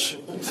bitch.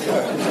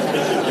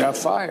 Got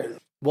fired.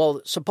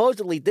 Well,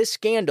 supposedly this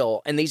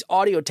scandal and these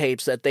audio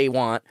tapes that they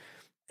want,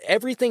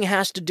 everything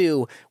has to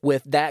do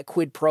with that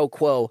quid pro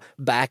quo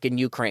back in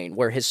Ukraine,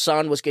 where his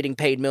son was getting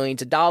paid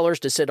millions of dollars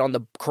to sit on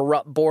the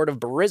corrupt board of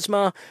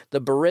Burisma.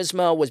 The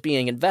Burisma was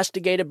being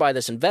investigated by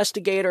this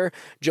investigator.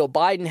 Joe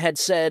Biden had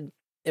said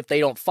if they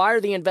don't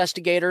fire the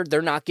investigator,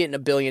 they're not getting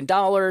 $1 billion.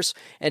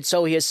 And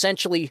so he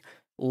essentially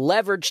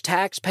leveraged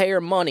taxpayer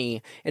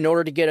money in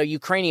order to get a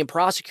Ukrainian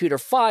prosecutor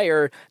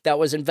fired that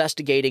was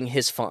investigating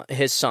his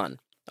son.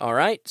 All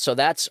right, so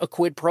that's a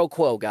quid pro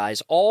quo,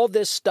 guys. All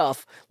this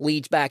stuff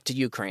leads back to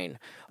Ukraine.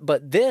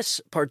 But this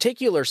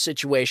particular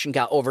situation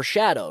got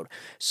overshadowed.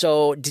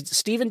 So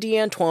Stephen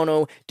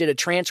D'Antuono did a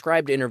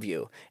transcribed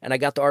interview, and I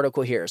got the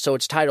article here. So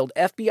it's titled,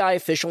 FBI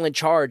official in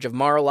charge of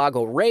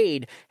Mar-a-Lago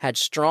raid had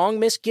strong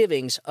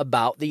misgivings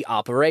about the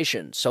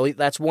operation. So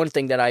that's one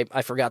thing that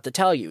I forgot to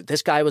tell you.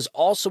 This guy was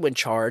also in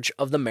charge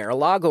of the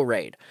Mar-a-Lago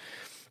raid.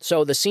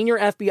 So the senior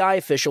FBI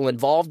official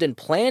involved in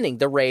planning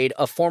the raid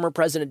of former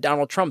President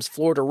Donald Trump's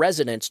Florida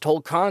residence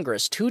told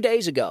Congress 2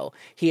 days ago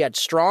he had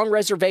strong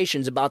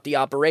reservations about the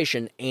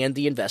operation and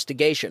the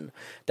investigation.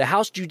 The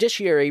House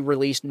Judiciary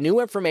released new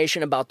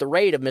information about the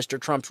raid of Mr.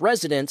 Trump's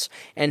residence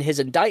and his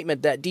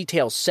indictment that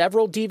details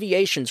several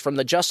deviations from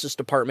the Justice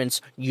Department's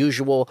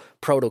usual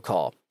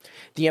protocol.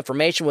 The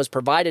information was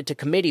provided to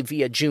committee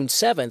via June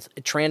 7th,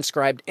 a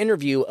transcribed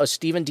interview of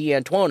Stephen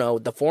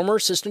D'Antuono, the former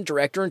assistant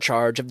director in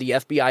charge of the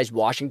FBI's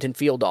Washington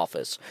field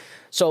office.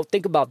 So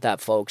think about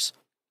that, folks.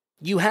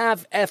 You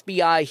have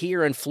FBI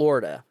here in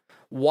Florida.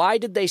 Why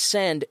did they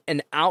send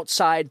an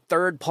outside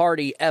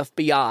third-party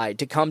FBI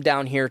to come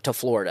down here to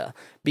Florida?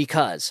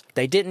 Because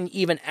they didn't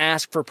even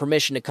ask for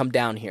permission to come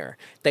down here.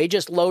 They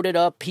just loaded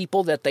up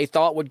people that they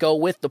thought would go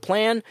with the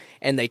plan,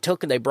 and they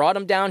brought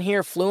them down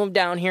here, flew them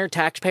down here,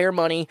 taxpayer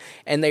money,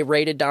 and they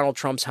raided Donald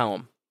Trump's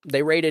home.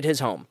 They raided his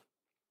home.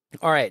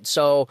 All right,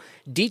 so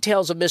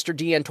details of Mr.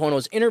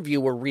 D'Antuono's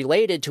interview were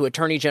related to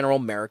Attorney General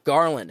Merrick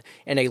Garland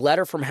in a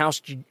letter from House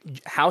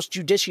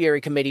Judiciary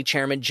Committee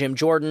Chairman Jim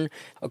Jordan.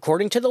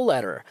 According to the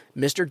letter,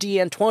 Mr.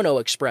 D'Antuono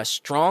expressed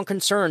strong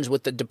concerns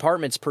with the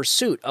department's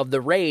pursuit of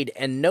the raid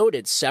and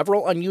noted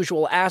several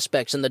unusual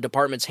aspects in the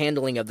department's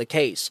handling of the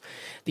case.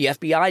 The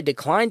FBI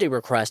declined a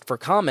request for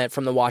comment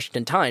from the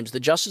Washington Times.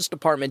 The Justice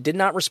Department did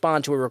not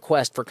respond to a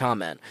request for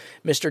comment.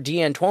 Mr.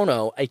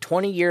 D'Antuono, a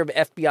 20-year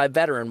FBI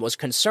veteran, was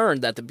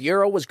concerned that the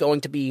Bureau was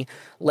going to be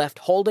left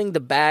holding the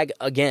bag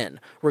again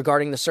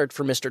regarding the search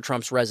for Mr.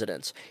 Trump's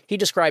residence. He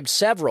described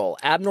several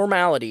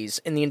abnormalities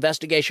in the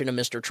investigation of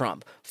Mr.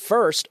 Trump.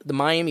 First, the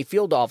Miami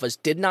field office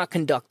did not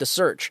conduct the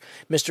search.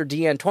 Mr.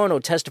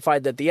 D'Antuono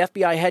testified that the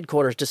FBI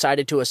headquarters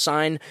decided to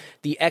assign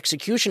the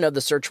execution of the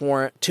search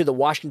warrant to the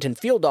Washington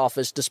field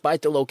office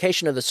despite the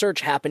location of the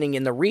search happening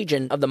in the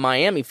region of the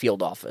Miami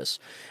field office.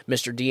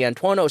 Mr.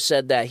 D'Antuono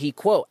said that he,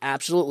 quote,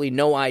 absolutely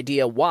no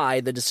idea why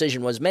the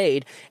decision was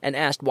made and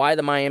asked why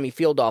the Miami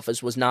field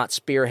office was not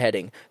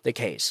spearheading the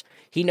case.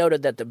 He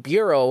noted that the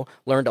Bureau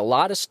learned a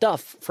lot of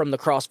stuff from the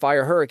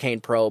Crossfire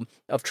Hurricane probe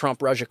of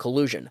Trump-Russia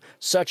collusion,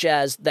 such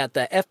as that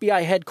the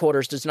FBI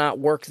headquarters does not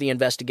work the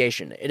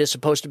investigation. It is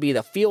supposed to be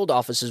the field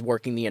offices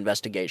working the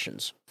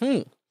investigations.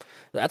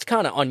 That's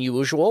kind of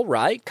unusual,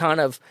 right?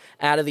 Kind of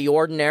out of the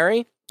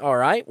ordinary. All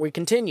right, we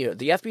continue.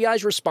 The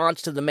FBI's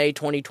response to the May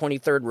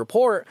 2023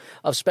 report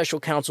of Special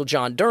Counsel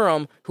John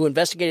Durham, who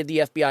investigated the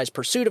FBI's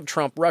pursuit of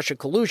Trump-Russia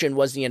collusion,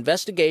 was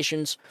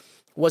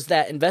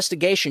that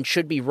investigation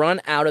should be run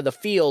out of the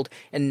field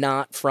and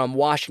not from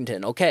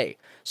Washington. Okay,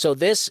 so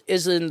this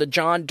is in the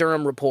John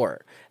Durham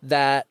report,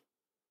 that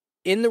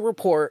in the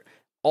report,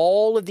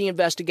 all of the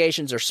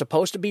investigations are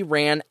supposed to be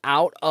ran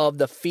out of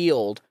the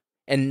field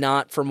and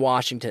not from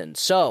Washington.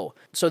 So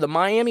the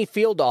Miami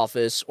field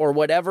office, or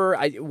whatever,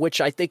 which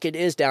I think it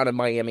is down in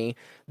Miami,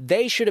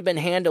 they should have been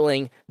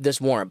handling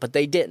this warrant, but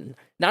they didn't.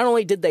 Not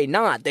only did they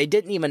not, they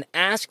didn't even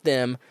ask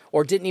them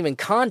or didn't even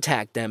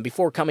contact them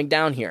before coming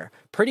down here.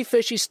 Pretty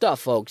fishy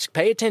stuff, folks.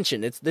 Pay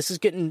attention. This is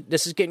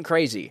getting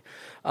crazy.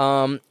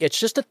 It's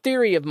just a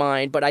theory of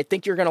mine, but I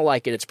think you're going to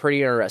like it. It's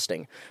pretty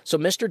interesting. So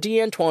Mr.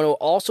 D'Antuono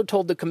also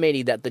told the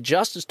committee that the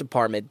Justice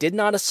Department did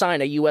not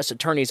assign a U.S.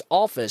 Attorney's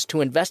Office to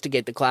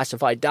investigate the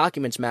classified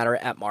documents matter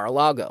at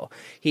Mar-a-Lago.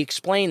 He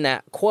explained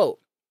that, quote,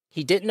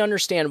 He didn't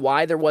understand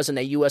why there wasn't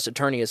a U.S.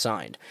 attorney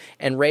assigned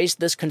and raised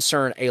this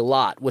concern a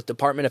lot with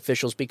department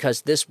officials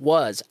because this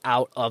was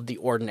out of the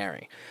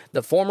ordinary.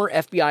 The former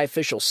FBI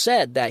official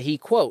said that he,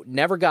 quote,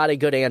 never got a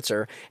good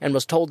answer and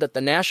was told that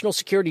the National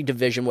Security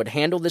Division would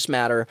handle this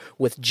matter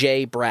with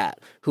Jay Bratt,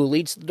 who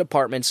leads the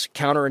department's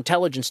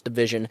counterintelligence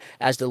division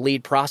as the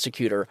lead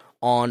prosecutor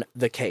on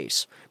the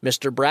case.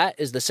 Mr. Bratt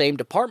is the same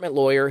department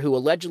lawyer who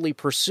allegedly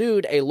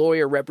pursued a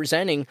lawyer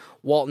representing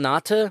Walt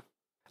Nauta.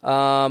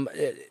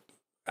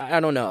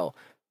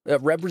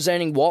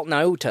 Representing Walt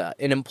Nauta,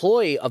 an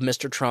employee of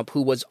Mr. Trump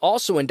who was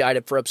also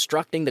indicted for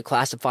obstructing the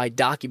classified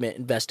document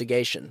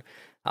investigation.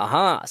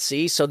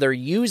 See, so they're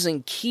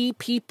using key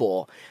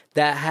people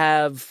that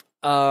have,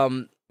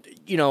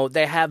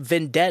 they have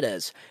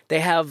vendettas. They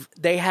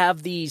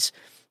have these,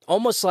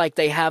 almost like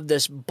they have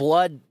this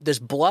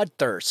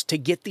bloodthirst to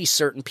get these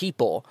certain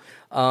people.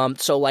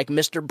 So like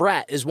Mr.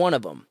 Bratt is one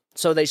of them.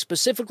 So they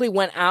specifically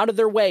went out of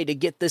their way to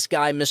get this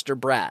guy, Mr.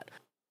 Bratt.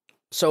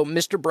 So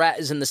Mr. Bratt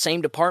is in the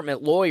same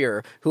department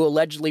lawyer who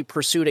allegedly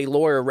pursued a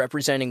lawyer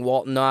representing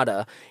Walt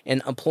Nauta,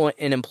 an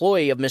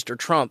employee of Mr.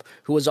 Trump,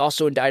 who was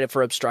also indicted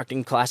for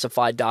obstructing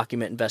classified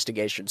document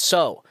investigation.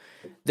 So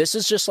this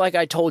is just like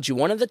I told you.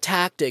 One of the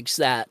tactics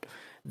that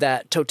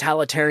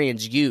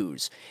totalitarians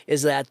use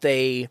is that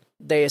they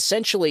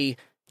essentially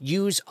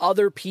use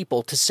other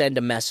people to send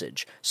a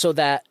message so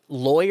that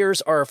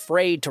lawyers are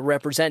afraid to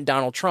represent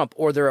Donald Trump,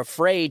 or they're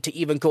afraid to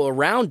even go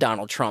around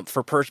Donald Trump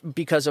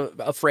because of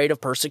afraid of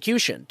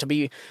persecution. To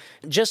be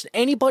just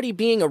anybody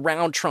being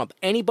around Trump,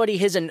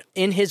 anybody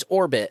in his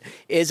orbit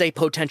is a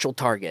potential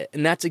target.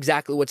 And that's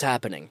exactly what's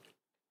happening.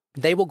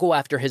 They will go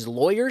after his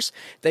lawyers.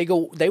 They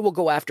will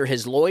go after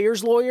his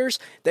lawyers' lawyers.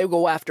 They will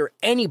go after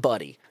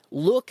anybody.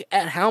 Look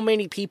at how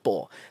many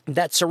people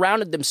that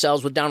surrounded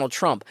themselves with Donald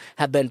Trump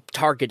have been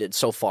targeted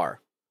so far.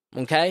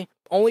 Okay?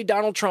 Only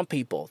Donald Trump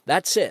people.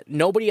 That's it.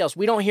 Nobody else.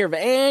 We don't hear of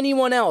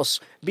anyone else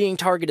being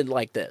targeted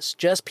like this.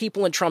 Just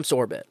people in Trump's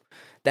orbit.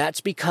 That's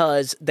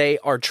because they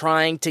are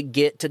trying to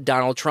get to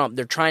Donald Trump.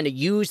 They're trying to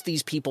use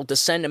these people to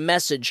send a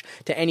message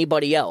to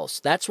anybody else.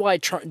 That's why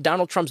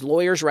Donald Trump's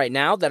lawyers right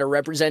now that are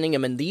representing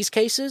him in these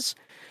cases,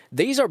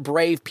 these are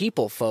brave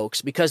people,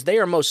 folks, because they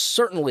are most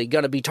certainly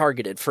going to be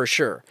targeted for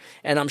sure.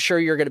 And I'm sure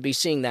you're going to be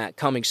seeing that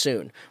coming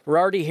soon. We're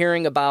already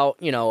hearing about,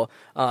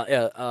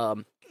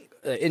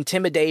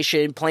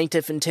 intimidation,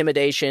 plaintiff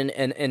intimidation,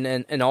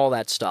 and all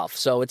that stuff.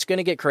 So it's going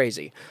to get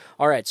crazy.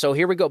 All right, so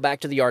here we go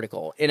back to the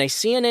article. In a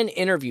CNN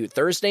interview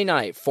Thursday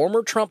night,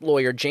 former Trump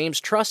lawyer James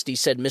Trusty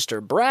said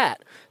Mr. Bratt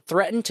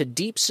threatened to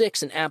deep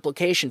six an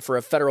application for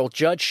a federal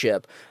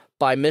judgeship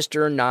by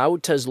Mr.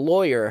 Nauta's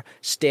lawyer,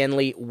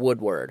 Stanley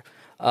Woodward.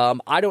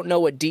 I don't know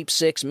what deep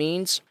six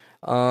means.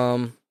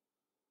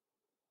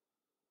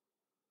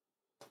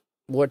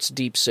 What's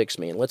deep six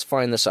mean? Let's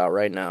find this out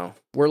right now.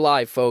 We're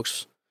live,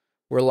 folks.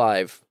 We're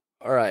live.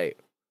 All right.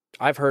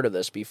 I've heard of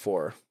this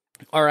before.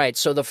 All right.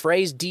 So the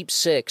phrase deep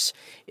six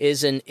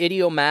is an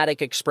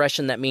idiomatic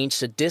expression that means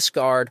to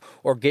discard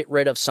or get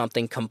rid of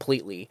something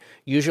completely,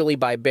 usually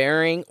by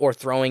burying or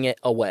throwing it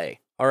away.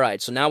 All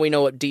right. So now we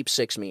know what deep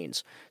six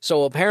means.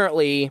 So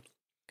apparently,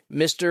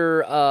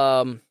 Mr.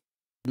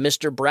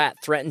 Bratt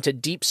threatened to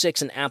deep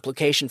six an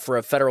application for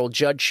a federal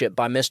judgeship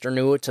by Mr.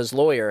 Nauta's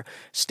lawyer,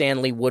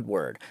 Stanley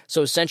Woodward.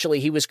 So essentially,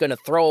 he was going to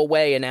throw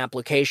away an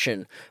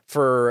application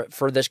for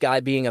this guy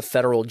being a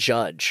federal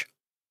judge.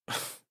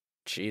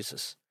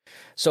 Jesus.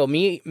 So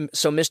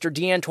Mr.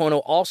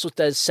 D'Antuono also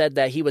said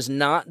that he was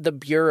not the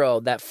bureau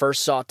that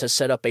first sought to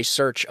set up a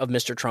search of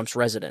Mr. Trump's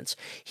residence.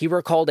 He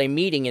recalled a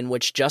meeting in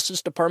which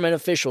Justice Department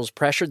officials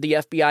pressured the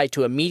FBI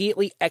to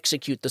immediately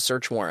execute the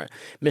search warrant.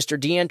 Mr.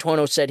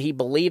 D'Antuono said he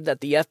believed that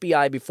the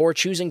FBI, before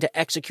choosing to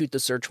execute the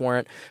search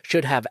warrant,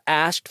 should have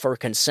asked for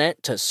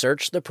consent to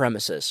search the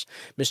premises.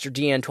 Mr.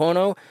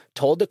 D'Antuono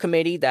told the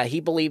committee that he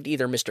believed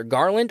either Mr.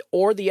 Garland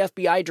or the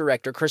FBI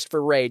director,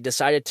 Christopher Wray,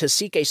 decided to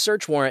seek a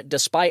search warrant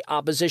despite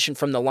opposition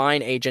from the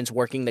line agents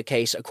working the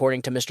case,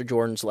 according to Mr.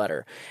 Jordan's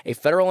letter. A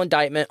federal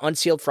indictment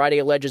unsealed Friday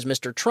alleges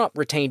Mr. Trump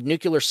retained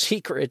nuclear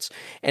secrets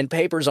and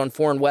papers on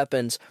foreign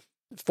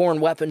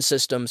weapon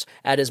systems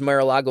at his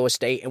Mar-a-Lago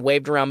estate and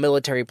waved around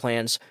military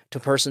plans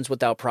to persons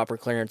without proper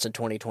clearance in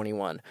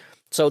 2021.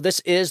 So this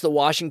is the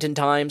Washington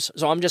Times.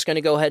 So I'm just going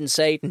to go ahead and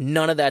say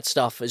none of that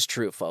stuff is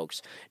true,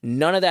 folks.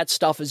 None of that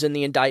stuff is in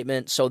the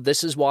indictment. So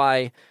this is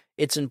why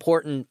it's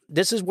important.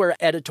 This is where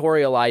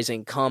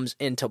editorializing comes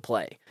into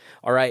play.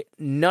 All right.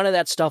 None of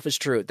that stuff is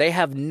true. They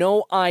have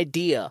no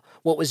idea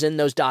what was in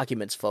those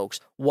documents, folks.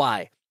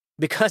 Why?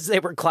 Because they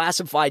were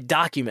classified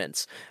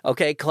documents.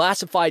 Okay.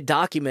 Classified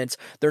documents.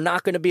 They're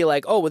not going to be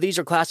like, oh, well, these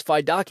are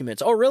classified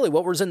documents. Oh, really?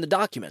 What was in the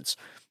documents?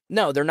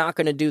 No, they're not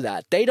going to do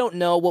that. They don't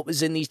know what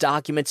was in these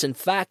documents. In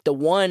fact, the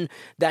one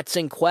that's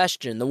in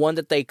question, the one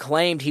that they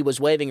claimed he was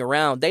waving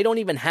around, they don't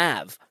even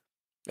have.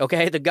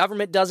 Okay, the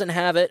government doesn't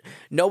have it.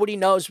 Nobody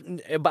knows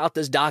about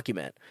this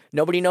document.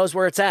 Nobody knows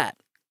where it's at.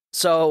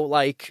 So,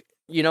 like,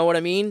 you know what I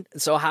mean?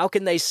 So how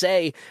can they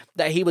say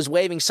that he was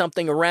waving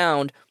something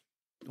around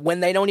when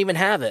they don't even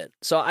have it.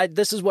 So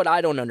this is what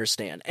I don't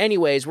understand.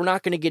 Anyways, we're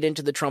not going to get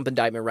into the Trump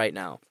indictment right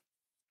now.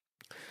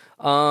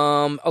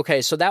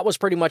 Okay, so that was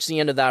pretty much the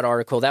end of that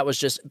article. That was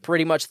just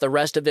pretty much the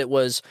rest of it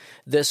was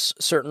this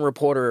certain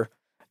reporter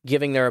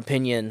giving their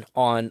opinion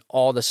on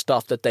all the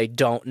stuff that they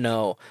don't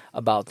know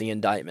about the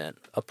indictment,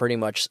 pretty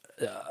much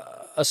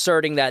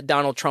asserting that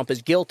Donald Trump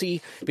is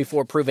guilty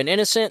before proven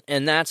innocent,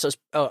 and that's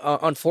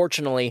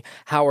unfortunately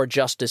how our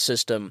justice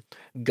system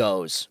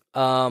goes.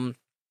 And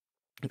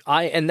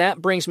that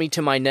brings me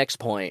to my next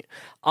point.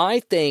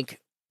 I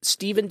think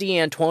Stephen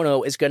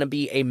D'Antuono is going to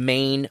be a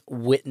main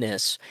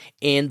witness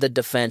in the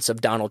defense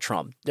of Donald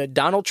Trump.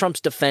 Donald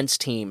Trump's defense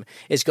team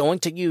is going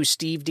to use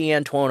Steve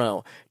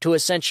D'Antuono to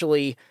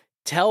essentially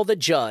tell the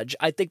judge.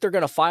 I think they're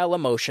going to file a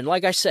motion.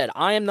 Like I said,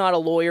 I am not a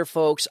lawyer,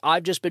 folks.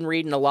 I've just been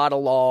reading a lot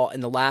of law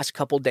in the last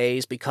couple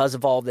days because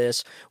of all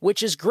this,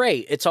 which is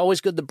great. It's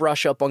always good to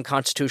brush up on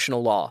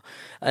constitutional law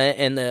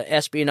and the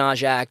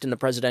Espionage Act and the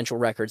Presidential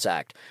Records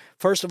Act.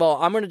 First of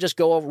all, I'm going to just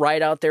go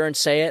right out there and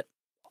say it.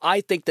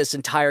 I think this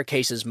entire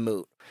case is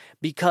moot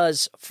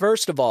because,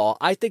 first of all,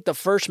 I think the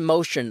first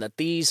motion that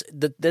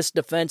this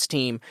defense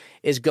team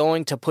is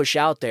going to push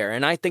out there,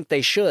 and I think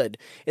they should,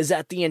 is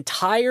that the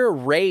entire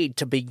raid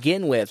to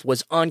begin with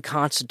was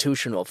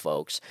unconstitutional,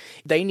 folks.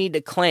 They need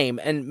to claim,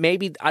 and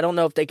maybe, I don't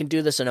know if they can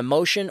do this in a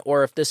motion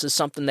or if this is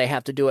something they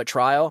have to do at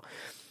trial,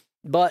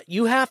 but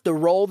you have to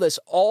roll this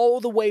all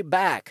the way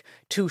back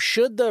to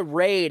should the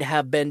raid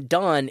have been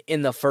done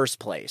in the first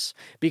place,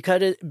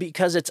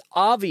 because it's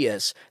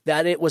obvious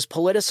that it was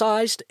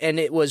politicized and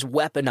it was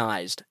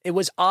weaponized. It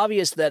was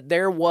obvious that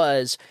there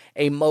was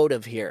a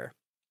motive here,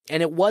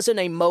 and it wasn't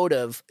a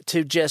motive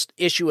to just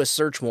issue a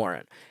search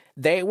warrant.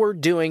 They were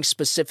doing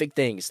specific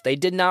things. They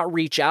did not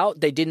reach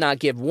out. They did not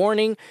give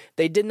warning.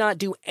 They did not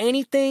do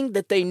anything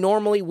that they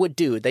normally would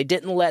do. They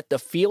didn't let the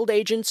field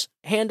agents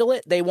handle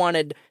it. They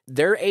wanted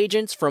their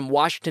agents from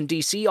Washington,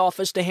 D.C.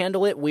 office to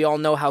handle it. We all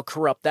know how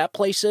corrupt that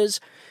place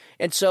is.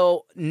 And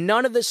so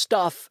none of this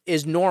stuff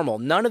is normal.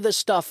 None of this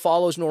stuff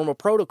follows normal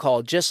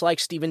protocol, just like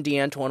Stephen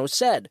D'Antuono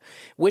said,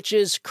 which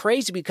is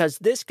crazy because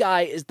this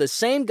guy is the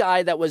same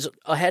guy that was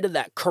ahead of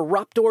that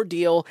corrupt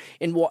ordeal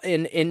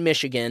in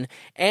Michigan,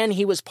 and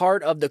he was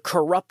part of the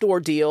corrupt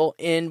ordeal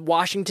in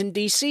Washington,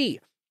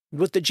 D.C.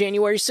 with the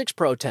January 6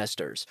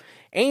 protesters.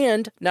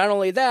 And not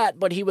only that,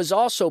 but he was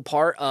also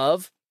part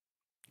of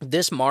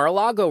this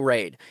Mar-a-Lago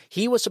raid.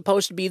 He was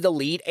supposed to be the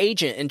lead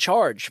agent in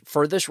charge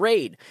for this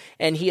raid,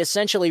 and he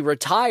essentially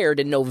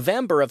retired in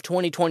November of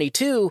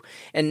 2022,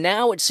 and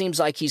now it seems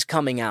like he's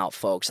coming out,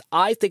 folks.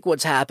 I think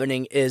what's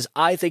happening is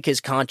I think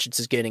his conscience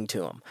is getting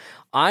to him.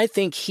 I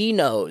think he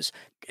knows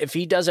if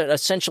he doesn't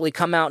essentially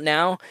come out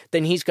now,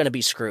 then he's going to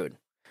be screwed,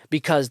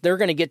 because they're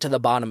going to get to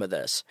the bottom of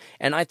this.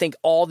 And I think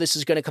all this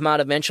is going to come out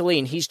eventually,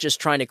 and he's just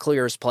trying to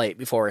clear his plate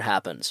before it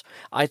happens.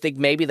 I think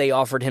maybe they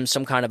offered him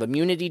some kind of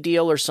immunity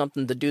deal or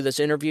something to do this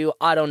interview.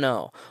 I don't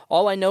know.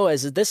 All I know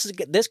is that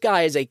this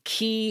guy is a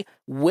key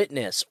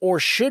witness, or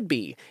should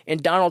be, in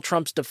Donald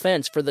Trump's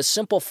defense, for the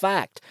simple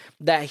fact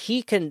that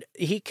he can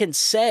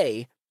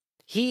say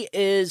he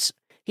is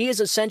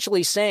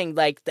essentially saying,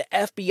 like, the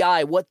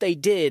FBI, what they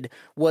did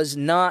was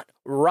not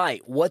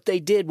right. What they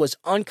did was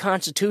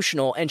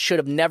unconstitutional and should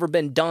have never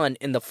been done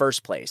in the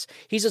first place.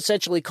 He's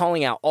essentially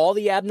calling out all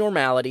the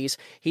abnormalities.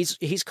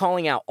 He's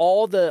calling out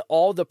all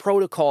the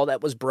protocol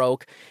that was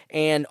broke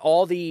and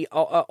all the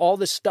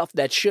stuff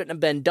that shouldn't have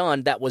been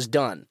done that was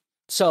done.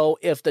 So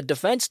if the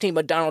defense team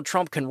of Donald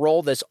Trump can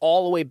roll this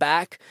all the way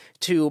back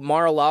to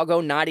Mar-a-Lago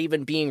not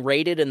even being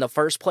raided in the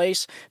first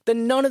place,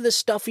 then none of this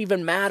stuff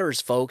even matters,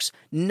 folks.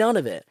 None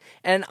of it.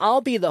 And I'll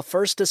be the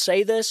first to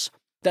say this,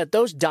 that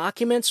those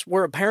documents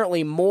were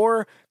apparently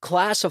more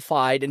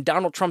classified in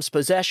Donald Trump's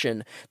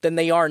possession than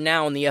they are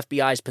now in the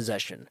FBI's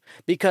possession.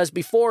 Because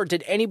before,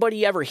 did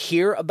anybody ever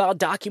hear about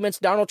documents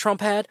Donald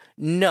Trump had?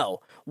 No.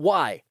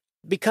 Why?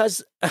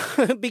 Because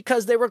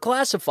they were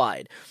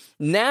classified.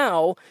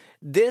 Now,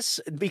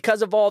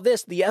 because of all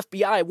this, the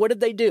FBI, what did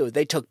they do?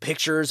 They took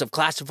pictures of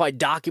classified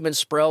documents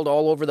sprawled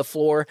all over the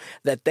floor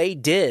that they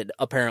did,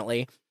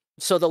 apparently.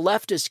 So the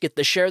leftists get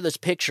to share this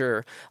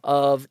picture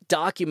of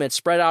documents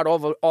spread out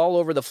all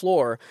over the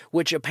floor,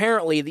 which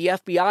apparently the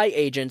FBI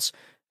agents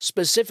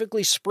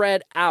specifically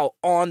spread out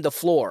on the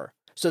floor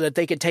so that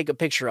they could take a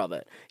picture of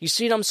it. You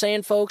see what I'm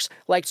saying, folks?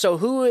 Like, so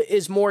who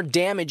is more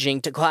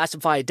damaging to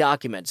classified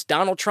documents?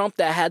 Donald Trump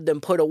that had them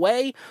put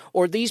away,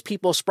 or these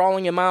people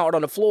sprawling them out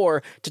on the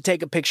floor to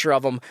take a picture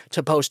of them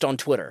to post on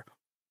Twitter?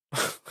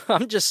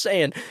 I'm just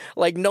saying,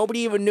 like, nobody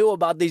even knew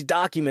about these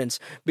documents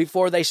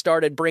before they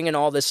started bringing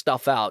all this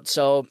stuff out.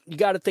 So you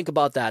got to think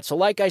about that. So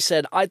like I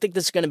said, I think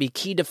this is going to be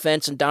key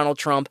defense in Donald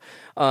Trump.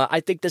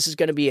 I think this is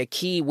going to be a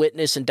key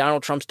witness in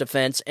Donald Trump's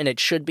defense, and it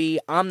should be.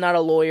 I'm not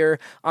a lawyer.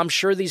 I'm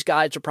sure these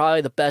guys are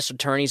probably the best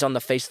attorneys on the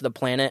face of the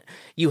planet.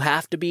 You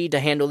have to be to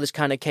handle this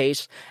kind of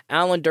case.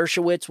 Alan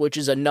Dershowitz, which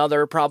is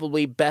another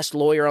probably best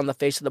lawyer on the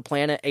face of the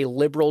planet, a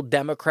liberal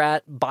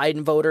Democrat,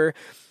 Biden voter,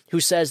 who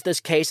says this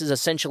case is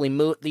essentially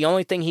moot. The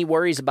only thing he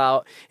worries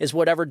about is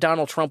whatever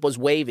Donald Trump was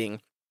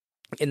waiving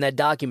in that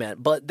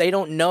document, but they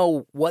don't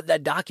know what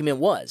that document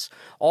was.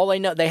 All they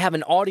know, they have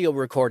an audio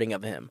recording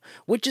of him,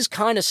 which is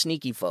kind of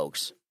sneaky,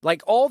 folks.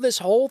 Like, all this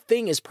whole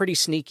thing is pretty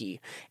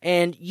sneaky.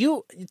 And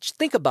you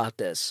think about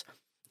this.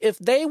 If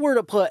they were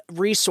to put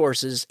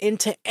resources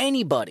into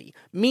anybody,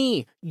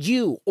 me,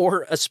 you,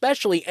 or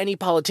especially any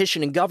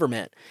politician in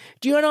government,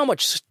 do you know how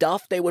much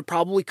stuff they would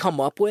probably come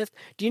up with?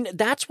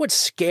 That's what's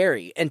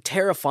scary and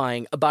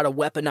terrifying about a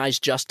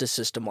weaponized justice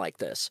system like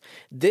this.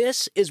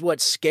 This is what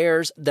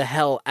scares the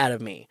hell out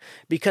of me,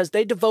 because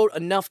they devote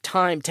enough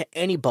time to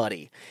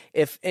anybody,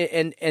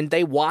 and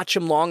they watch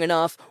them long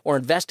enough or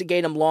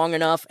investigate them long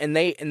enough, and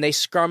they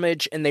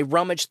scrummage and they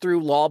rummage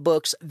through law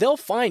books, they'll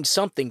find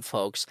something,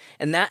 folks,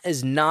 and that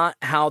is not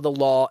how the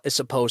law is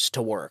supposed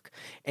to work.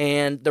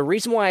 And the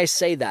reason why I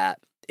say that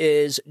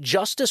is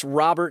Justice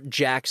Robert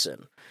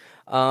Jackson.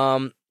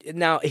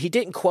 Now, he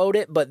didn't quote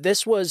it, but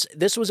this was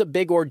a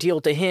big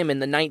ordeal to him in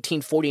the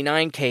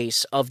 1949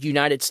 case of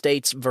United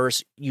States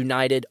versus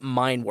United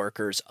Mine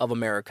Workers of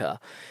America.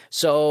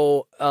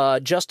 So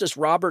Justice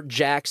Robert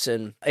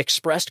Jackson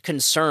expressed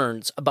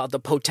concerns about the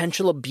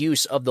potential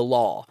abuse of the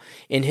law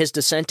in his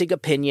dissenting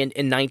opinion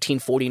in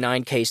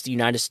 1949 case, the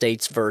United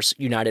States versus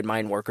United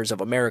Mine Workers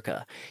of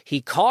America.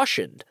 He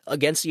cautioned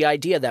against the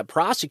idea that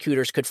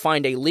prosecutors could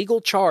find a legal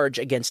charge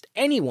against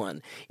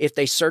anyone if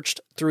they searched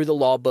through the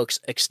law books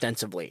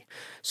extensively.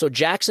 So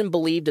Jackson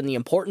believed in the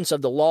importance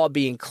of the law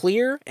being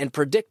clear and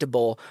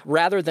predictable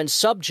rather than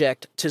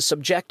subject to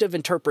subjective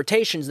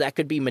interpretations that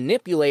could be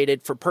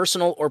manipulated for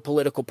personal or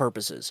political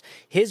purposes.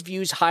 His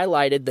views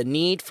highlighted the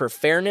need for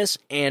fairness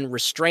and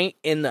restraint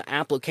in the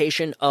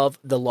application of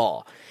the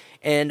law.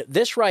 And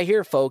this right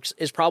here, folks,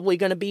 is probably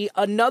going to be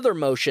another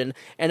motion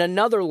and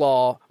another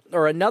law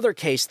or another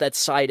case that's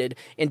cited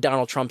in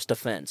Donald Trump's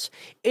defense.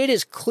 It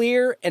is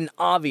clear and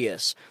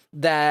obvious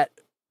that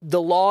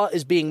the law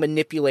is being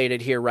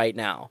manipulated here right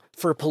now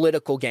for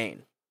political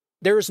gain.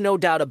 There is no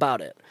doubt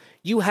about it.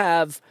 You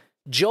have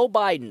Joe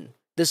Biden,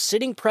 the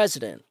sitting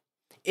president,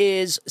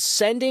 is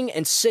sending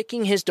and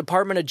sicking his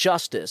Department of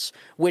Justice,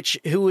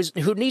 who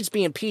needs to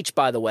be impeached,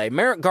 by the way.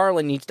 Merrick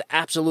Garland needs to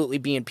absolutely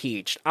be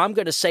impeached. I'm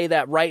going to say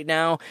that right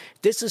now.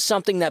 This is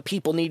something that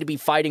people need to be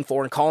fighting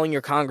for and calling your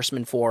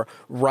congressman for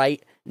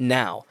right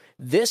now.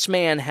 This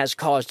man has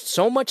caused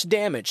so much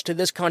damage to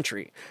this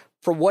country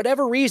for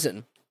whatever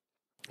reason.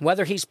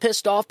 Whether he's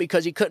pissed off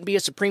because he couldn't be a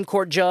Supreme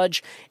Court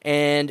judge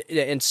and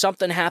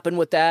something happened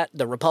with that,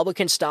 the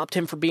Republicans stopped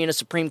him from being a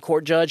Supreme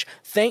Court judge.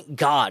 Thank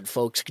God,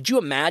 folks. Could you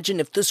imagine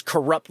if this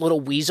corrupt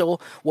little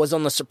weasel was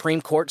on the Supreme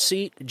Court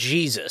seat?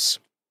 Jesus.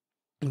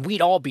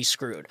 We'd all be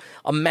screwed.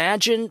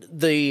 Imagine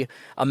the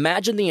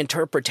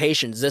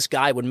interpretations this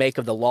guy would make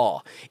of the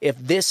law if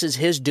this is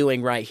his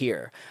doing right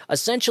here.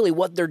 Essentially,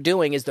 what they're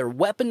doing is they're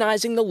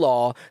weaponizing the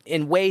law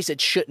in ways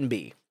it shouldn't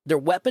be. They're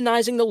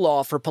weaponizing the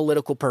law for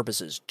political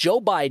purposes.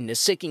 Joe Biden is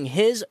sicking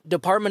his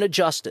Department of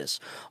Justice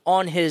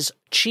on his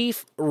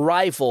chief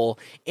rival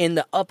in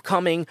the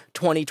upcoming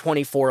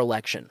 2024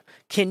 election.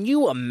 Can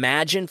you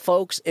imagine,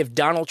 folks, if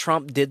Donald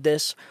Trump did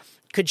this?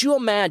 Could you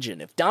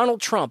imagine if Donald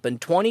Trump in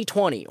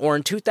 2020 or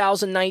in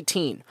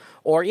 2019,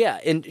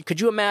 could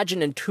you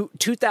imagine in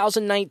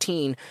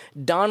 2019,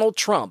 Donald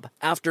Trump,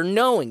 after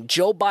knowing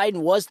Joe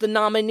Biden was the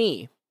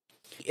nominee,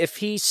 if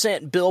he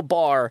sent Bill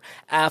Barr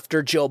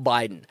after Joe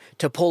Biden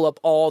to pull up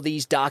all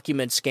these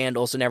document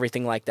scandals and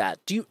everything like that?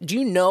 Do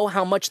you know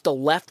how much the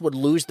left would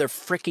lose their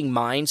freaking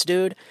minds,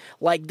 dude?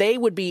 Like, they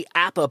would be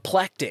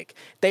apoplectic.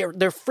 Their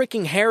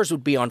freaking hairs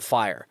would be on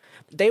fire.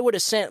 They would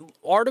have sent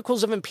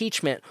articles of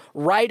impeachment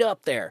right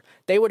up there.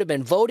 They would have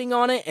been voting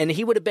on it, and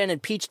he would have been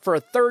impeached for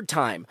a third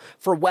time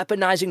for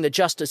weaponizing the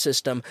justice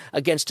system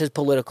against his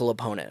political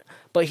opponent.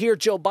 But here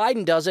Joe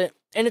Biden does it,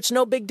 and it's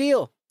no big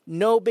deal.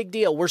 No big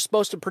deal. We're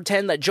supposed to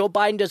pretend that Joe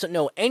Biden doesn't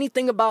know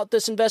anything about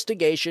this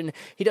investigation.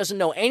 He doesn't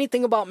know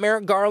anything about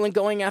Merrick Garland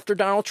going after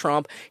Donald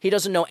Trump. He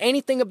doesn't know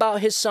anything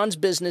about his son's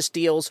business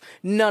deals.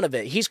 None of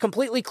it. He's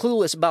completely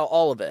clueless about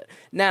all of it.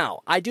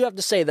 Now, I do have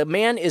to say, the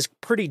man is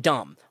pretty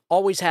dumb.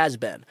 Always has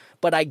been.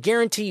 But I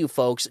guarantee you,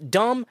 folks,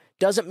 dumb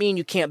doesn't mean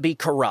you can't be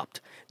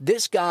corrupt.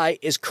 This guy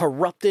is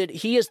corrupted.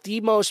 He is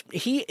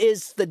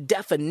the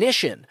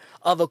definition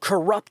of a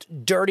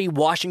corrupt, dirty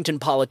Washington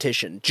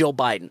politician, Joe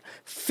Biden.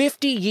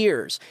 50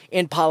 years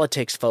in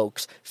politics,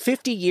 folks.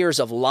 50 years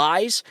of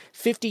lies,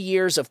 50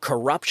 years of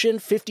corruption,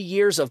 50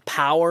 years of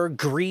power,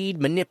 greed,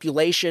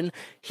 manipulation.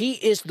 He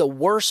is the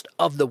worst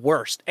of the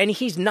worst. And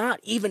he's not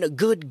even a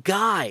good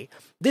guy.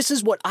 This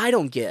is what I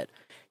don't get.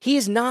 He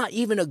is not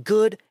even a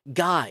good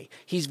guy.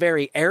 He's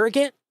very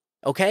arrogant.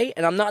 Okay?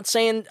 And I'm not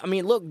saying,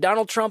 look,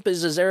 Donald Trump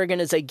is as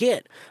arrogant as they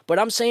get. But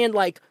I'm saying,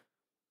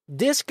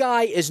 this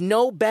guy is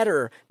no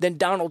better than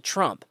Donald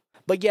Trump.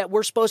 But yet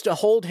we're supposed to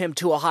hold him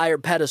to a higher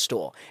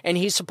pedestal. And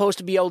he's supposed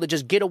to be able to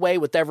just get away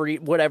with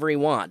whatever he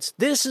wants.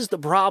 This is the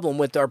problem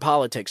with our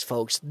politics,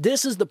 folks.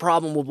 This is the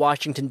problem with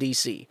Washington,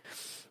 D.C.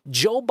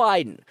 Joe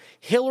Biden,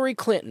 Hillary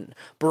Clinton,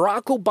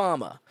 Barack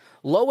Obama,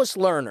 Lois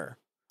Lerner,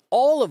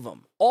 all of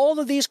them, all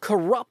of these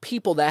corrupt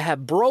people that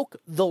have broke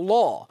the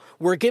law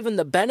were given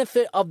the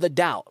benefit of the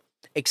doubt.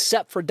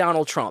 except for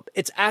Donald Trump.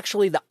 It's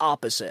actually the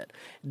opposite.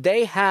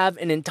 They have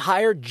an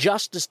entire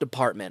Justice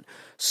Department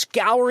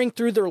scouring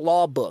through their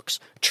law books,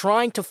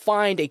 trying to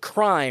find a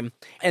crime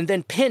and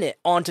then pin it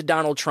onto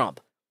Donald Trump.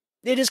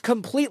 It is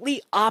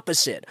completely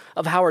opposite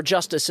of how our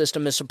justice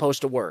system is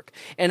supposed to work.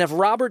 And if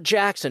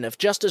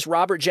Justice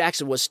Robert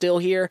Jackson was still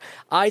here,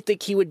 I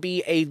think he would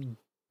be a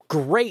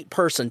great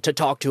person to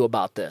talk to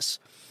about this.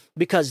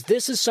 Because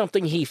this is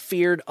something he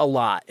feared a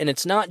lot. And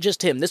it's not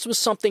just him. This was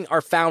something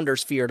our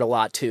founders feared a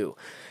lot too.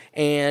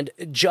 And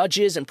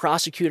judges and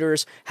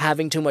prosecutors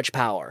having too much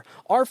power.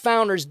 Our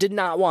founders did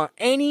not want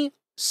any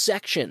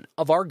section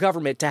of our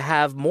government to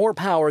have more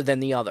power than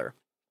the other.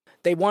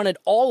 They wanted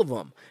all of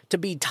them to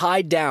be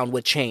tied down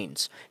with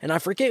chains. And I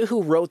forget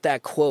who wrote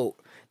that quote.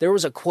 There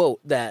was a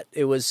quote that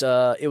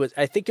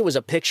I think it was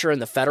a picture in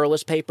the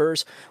Federalist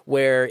Papers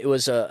where it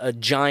was a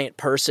giant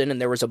person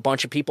and there was a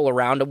bunch of people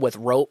around him with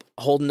rope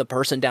holding the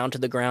person down to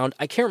the ground.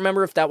 I can't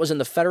remember if that was in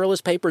the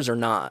Federalist Papers or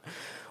not,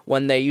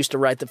 when they used to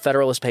write the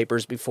Federalist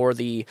Papers before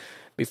the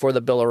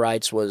Bill of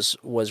Rights was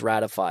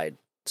ratified.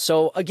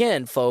 So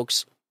again,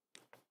 folks,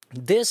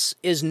 this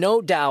is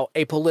no doubt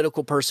a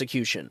political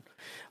persecution.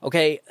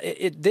 Okay,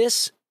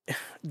 this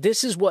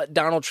is what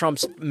Donald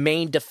Trump's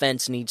main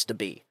defense needs to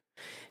be.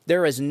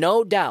 There is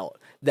no doubt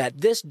that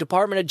this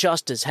Department of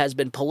Justice has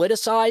been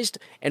politicized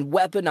and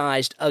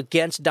weaponized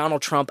against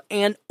Donald Trump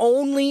and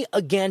only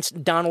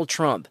against Donald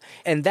Trump.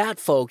 And that,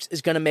 folks,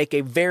 is going to make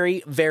a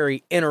very,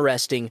 very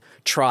interesting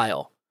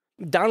trial.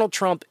 Donald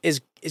Trump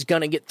is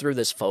going to get through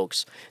this,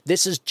 folks.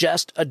 This is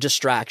just a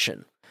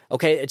distraction.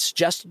 Okay, it's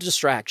just a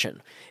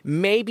distraction.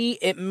 Maybe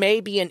it may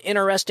be an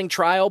interesting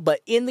trial,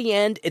 but in the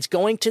end, it's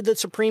going to the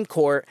Supreme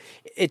Court.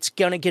 It's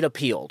going to get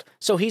appealed.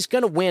 So he's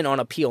going to win on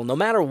appeal no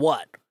matter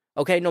what.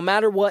 Okay, no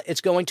matter what,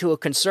 it's going to a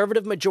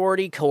conservative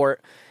majority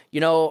court.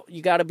 You know,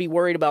 you got to be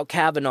worried about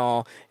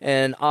Kavanaugh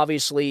and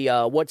obviously,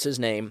 what's his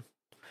name?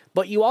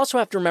 But you also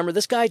have to remember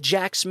this guy,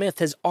 Jack Smith,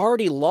 has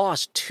already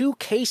lost 2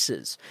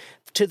 cases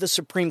to the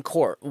Supreme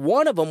Court.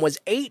 One of them was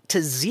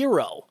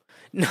 8-0.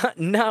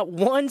 Not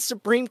one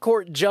Supreme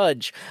Court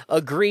judge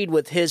agreed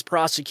with his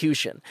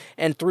prosecution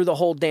and threw the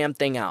whole damn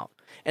thing out.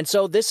 And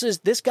so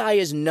this guy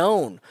is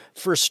known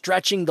for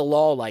stretching the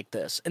law like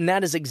this, and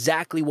that is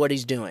exactly what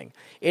he's doing.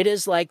 It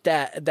is like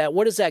that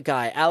what is that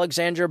guy,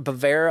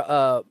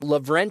 Lavrenti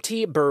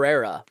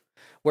Barrera,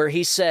 where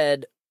he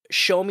said,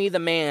 "Show me the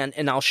man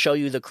and I'll show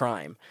you the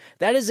crime."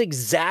 That is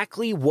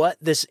exactly what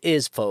this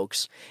is,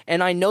 folks.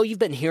 And I know you've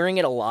been hearing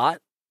it a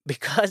lot,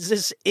 because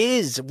this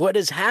is what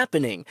is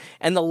happening,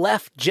 and the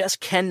left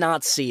just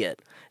cannot see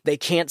it. They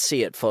can't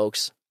see it,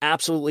 folks.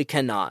 Absolutely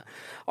cannot.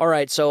 All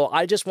right, so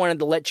I just wanted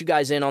to let you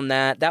guys in on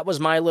that. That was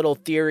my little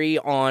theory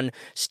on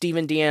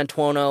Stephen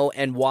D'Antuono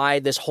and why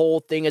this whole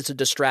thing is a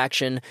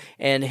distraction.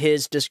 And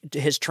his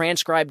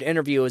transcribed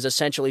interview is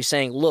essentially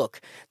saying,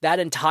 look, that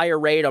entire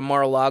raid on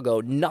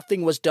Mar-a-Lago,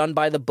 nothing was done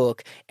by the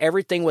book.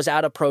 Everything was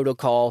out of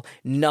protocol.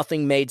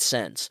 Nothing made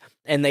sense.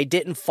 And they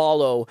didn't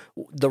follow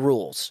the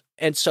rules.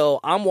 And so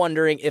I'm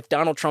wondering if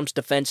Donald Trump's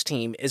defense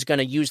team is going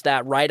to use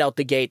that right out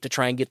the gate to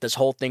try and get this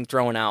whole thing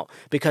thrown out,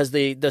 because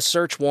the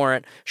search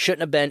warrant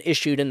shouldn't have been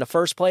issued in the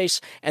first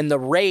place, and the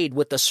raid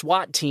with the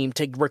SWAT team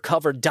to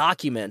recover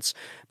documents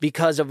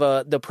because of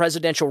the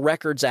Presidential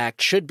Records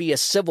Act should be a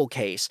civil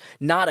case,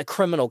 not a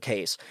criminal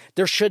case.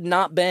 There should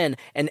not have been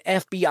an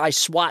FBI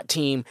SWAT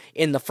team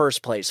in the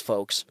first place,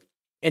 folks.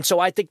 And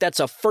so I think that's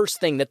a first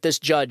thing that this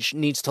judge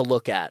needs to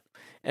look at.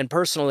 And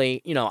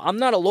personally, you know, I'm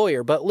not a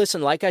lawyer, but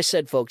listen, like I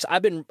said, folks,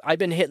 I've been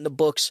hitting the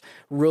books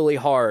really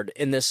hard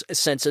in this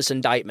census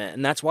indictment,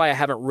 and that's why I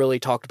haven't really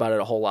talked about it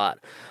a whole lot.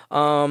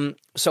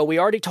 So we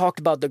already talked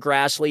about the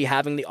Grassley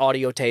having the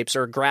audio tapes,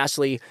 or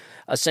Grassley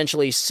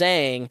essentially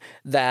saying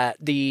that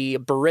the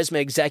Burisma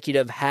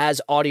executive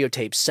has audio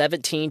tapes,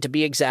 17 to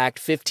be exact,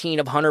 15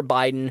 of Hunter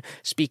Biden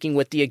speaking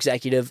with the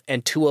executive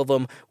and 2 of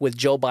them with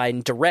Joe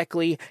Biden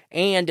directly.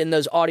 And in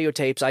those audio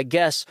tapes, I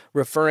guess,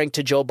 referring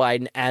to Joe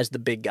Biden as the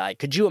big guy.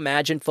 Could you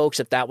imagine, folks,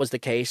 if that was the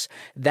case?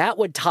 That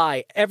would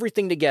tie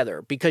everything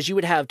together, because you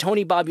would have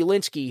Tony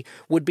Bobulinski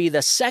would be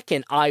the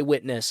second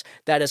eyewitness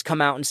that has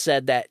come out and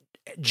said that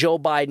Joe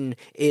Biden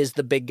is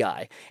the big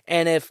guy.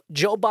 And if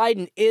Joe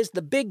Biden is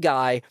the big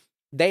guy,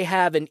 they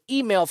have an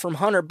email from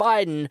Hunter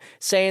Biden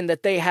saying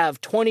that they have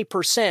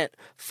 20%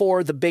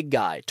 for the big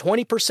guy,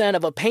 20%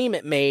 of a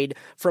payment made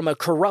from a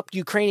corrupt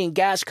Ukrainian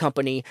gas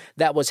company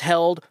that was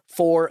held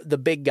for the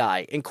big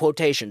guy, in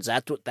quotations.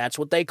 That's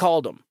what they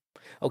called him.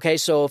 Okay,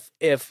 so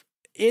if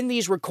in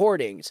these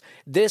recordings,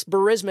 this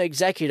Burisma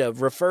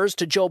executive refers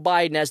to Joe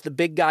Biden as the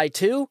big guy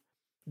too,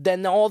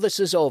 then all this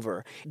is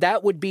over.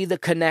 That would be the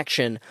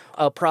connection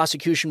a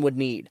prosecution would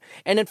need.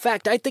 And in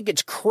fact, I think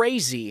it's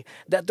crazy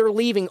that they're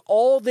leaving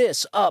all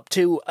this up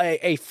to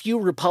a few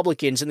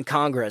Republicans in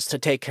Congress to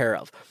take care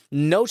of.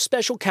 No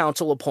special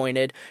counsel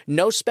appointed,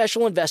 no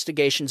special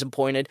investigations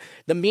appointed.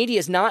 The media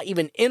is not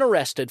even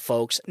interested,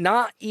 folks,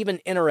 not even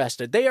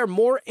interested. They are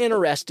more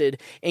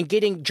interested in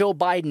getting Joe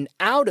Biden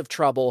out of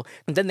trouble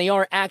than they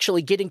are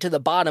actually getting to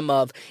the bottom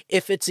of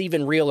if it's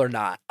even real or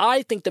not.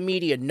 I think the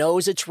media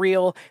knows it's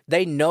real.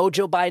 They know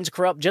Joe Biden's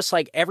corrupt, just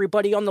like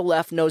everybody on the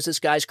left knows this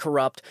guy's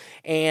corrupt,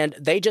 and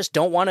they just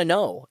don't want to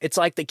know. It's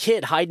like the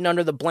kid hiding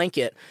under the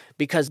blanket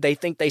because they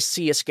think they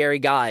see a scary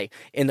guy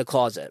in the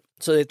closet.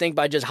 So they think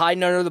by just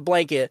hiding under the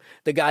blanket,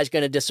 the guy's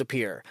going to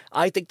disappear.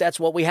 I think that's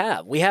what we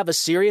have. We have a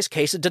serious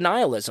case of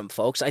denialism,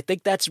 folks. I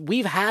think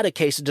we've had a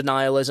case of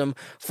denialism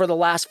for the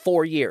last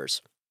 4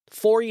 years.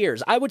 4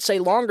 years. I would say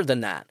longer than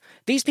that.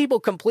 These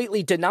people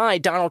completely deny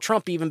Donald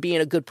Trump even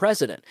being a good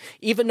president,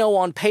 even though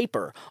on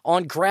paper,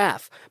 on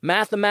graph,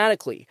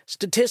 mathematically,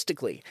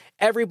 statistically,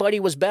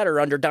 everybody was better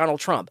under Donald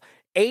Trump.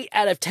 8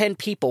 out of 10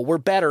 people were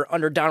better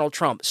under Donald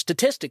Trump.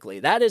 Statistically,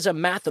 that is a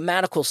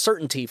mathematical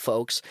certainty,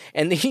 folks.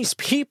 And these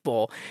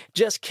people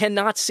just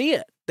cannot see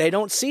it. They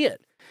don't see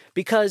it.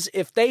 Because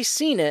if they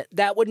seen it,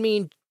 that would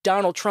mean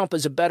Donald Trump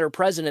is a better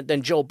president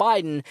than Joe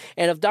Biden.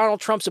 And if Donald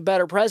Trump's a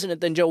better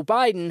president than Joe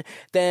Biden,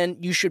 then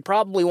you should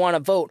probably want to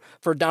vote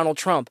for Donald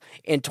Trump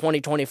in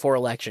 2024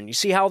 election. You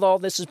see how all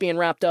this is being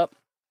wrapped up?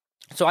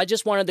 So I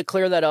just wanted to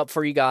clear that up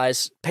for you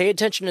guys. Pay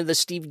attention to the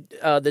Stephen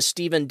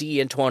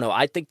D. Antuono.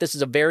 I think this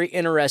is a very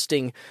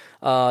interesting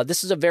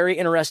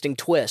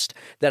twist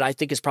that I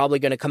think is probably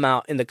going to come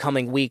out in the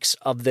coming weeks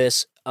of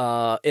this.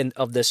 I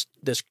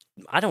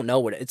don't know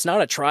what it's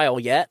not a trial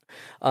yet.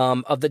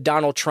 Of the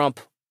Donald Trump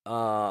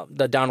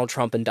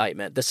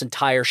indictment. This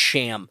entire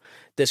sham,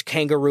 this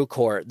kangaroo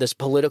court, this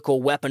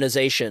political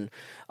weaponization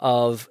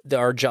of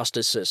our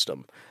justice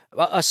system.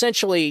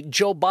 Essentially,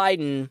 Joe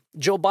Biden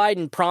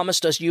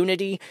promised us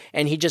unity,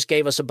 and he just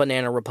gave us a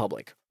banana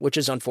republic, which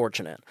is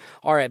unfortunate.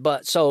 All right,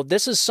 but so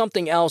this is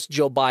something else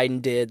Joe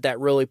Biden did that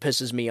really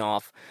pisses me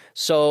off.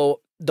 So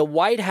the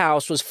White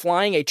House was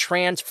flying a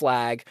trans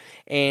flag,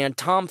 and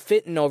Tom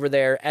Fitton over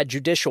there at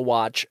Judicial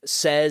Watch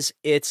says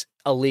it's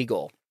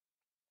illegal.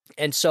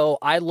 And so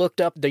I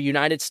looked up the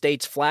United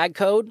States flag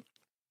code,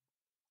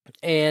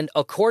 and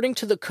according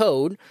to the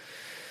code,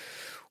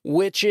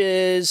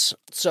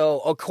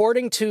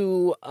 according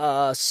to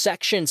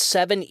Section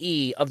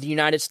 7E of the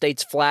United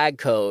States Flag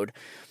Code,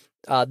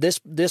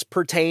 this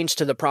pertains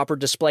to the proper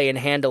display and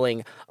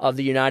handling of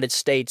the United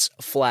States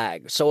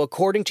flag. So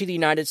according to the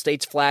United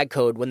States Flag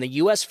Code, when the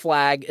U.S.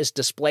 flag is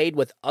displayed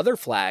with other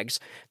flags,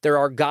 there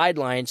are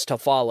guidelines to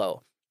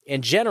follow.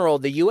 In general,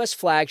 the U.S.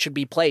 flag should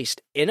be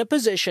placed in a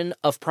position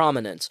of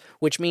prominence,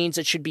 which means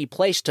it should be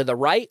placed to the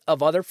right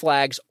of other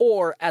flags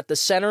or at the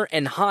center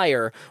and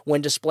higher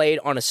when displayed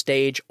on a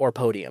stage or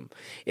podium.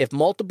 If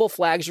multiple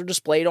flags are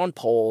displayed on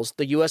poles,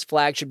 the U.S.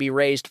 flag should be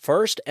raised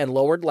first and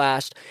lowered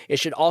last. It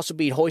should also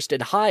be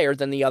hoisted higher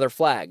than the other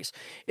flags,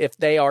 if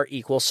they are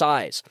equal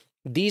size.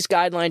 These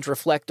guidelines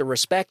reflect the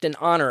respect and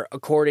honor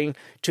according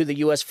to the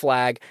U.S.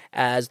 flag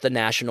as the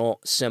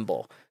national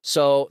symbol.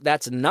 So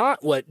that's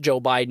not what Joe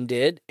Biden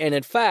did, and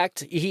in fact,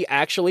 he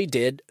actually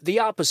did the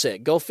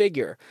opposite. Go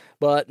figure.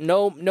 But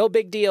no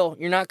big deal.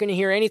 You're not going to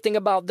hear anything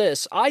about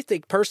this. I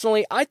think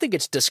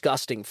it's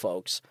disgusting,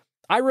 folks.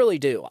 I really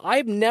do.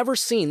 I've never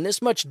seen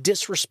this much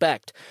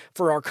disrespect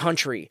for our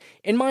country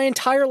in my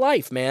entire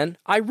life, man.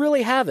 I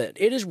really haven't.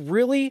 It is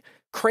really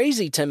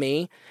crazy to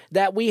me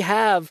that we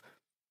have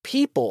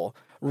people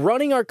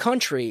running our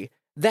country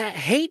that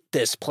hate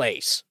this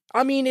place.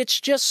 I mean, it's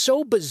just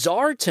so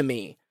bizarre to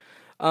me.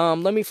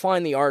 Let me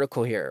find the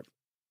article here.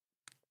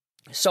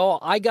 So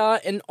I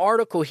got an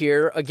article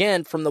here,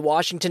 again, from the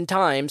Washington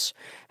Times,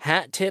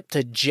 hat tip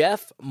to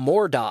Jeff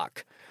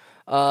Murdoch,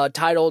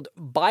 titled,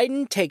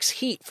 Biden Takes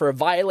Heat for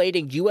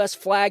Violating U.S.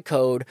 Flag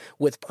Code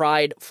with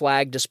Pride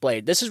Flag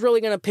Displayed. This is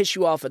really going to piss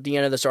you off at the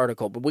end of this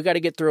article, but we got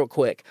to get through it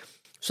quick.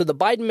 So the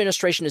Biden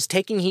administration is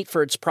taking heat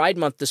for its Pride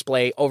Month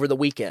display over the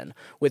weekend,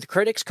 with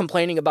critics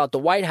complaining about the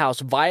White House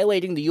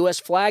violating the U.S.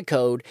 flag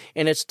code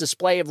in its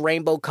display of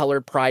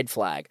rainbow-colored pride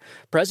flag.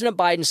 President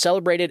Biden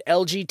celebrated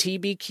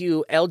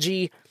LGBTQ?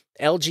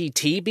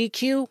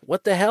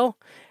 What the hell?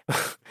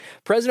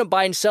 President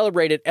Biden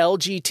celebrated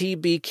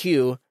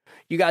LGBTQ.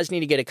 You guys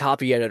need to get a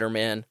copy editor,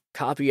 man.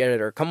 Copy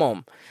editor, come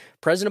on.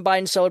 President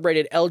Biden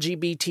celebrated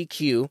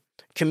LGBTQ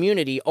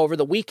community over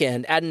the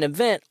weekend at an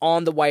event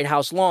on the White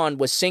House lawn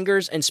with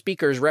singers and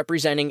speakers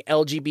representing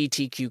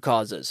LGBTQ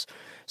causes.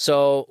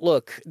 So,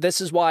 look,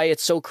 this is why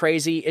it's so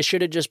crazy. It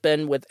should have just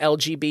been with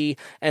LGB,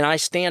 and I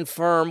stand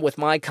firm with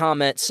my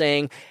comment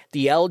saying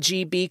the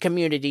LGB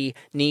community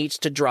needs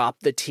to drop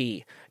the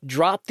T.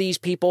 Drop these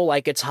people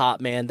like it's hot,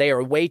 man. They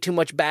are way too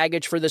much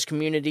baggage for this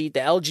community.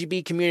 The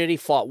LGB community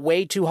fought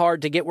way too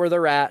hard to get where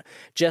they're at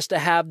just to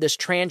have this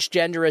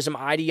transgenderism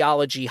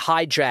ideology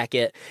hijack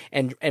it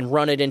and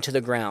run it into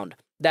the ground.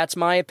 That's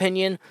my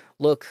opinion.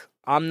 Look,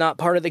 I'm not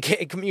part of the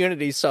gay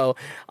community, so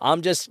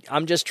I'm just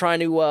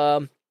trying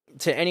to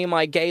to any of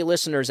my gay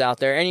listeners out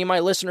there, any of my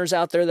listeners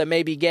out there that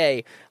may be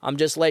gay, I'm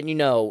just letting you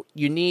know,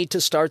 you need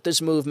to start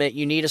this movement,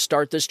 you need to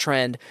start this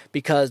trend,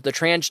 because the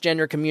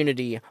transgender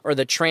community, or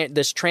this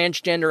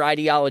transgender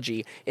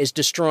ideology, is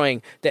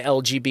destroying the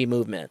LGB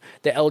movement,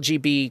 the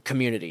LGB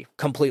community,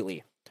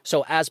 completely.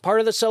 So as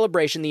part of the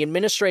celebration, the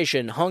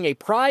administration hung a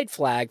pride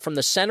flag from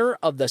the center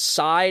of the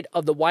side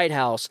of the White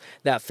House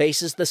that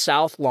faces the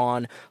South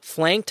Lawn,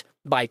 flanked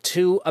by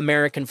 2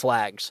 American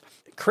flags.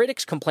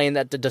 Critics complained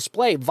that the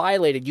display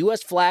violated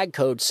U.S. Flag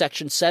Code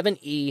Section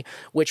 7E,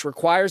 which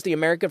requires the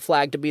American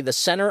flag to be the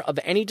center of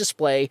any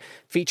display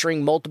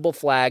featuring multiple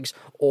flags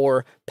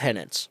or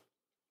pennants.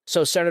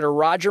 So Senator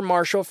Roger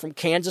Marshall from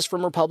Kansas,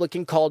 from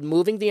Republican, called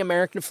moving the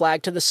American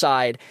flag to the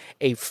side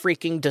a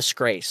freaking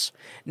disgrace.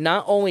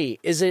 Not only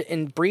is it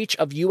in breach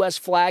of U.S.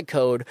 flag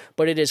code,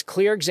 but it is a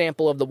clear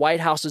example of the White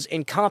House's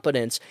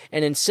incompetence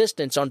and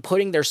insistence on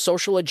putting their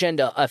social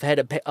agenda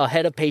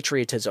ahead of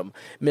patriotism,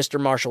 Mr.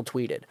 Marshall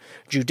tweeted.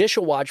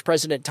 Judicial Watch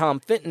President Tom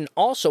Fitton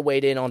also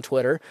weighed in on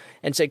Twitter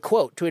and said,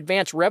 quote, "To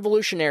advance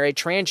revolutionary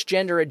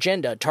transgender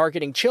agenda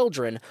targeting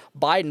children,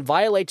 Biden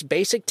violates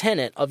basic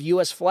tenet of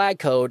U.S. flag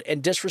code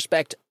and disrespects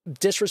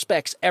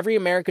every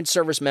American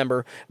service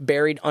member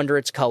buried under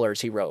its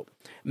colors," he wrote.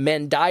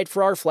 "Men died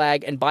for our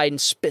flag, and Biden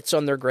spits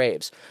on their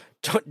graves."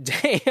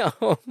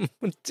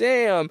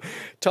 Damn.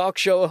 Talk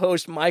show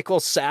host Michael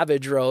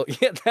Savage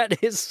wrote, yeah,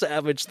 that is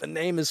savage. The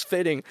name is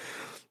fitting.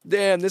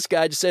 Damn, this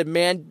guy just said,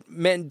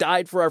 men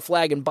died for our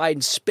flag, and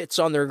Biden spits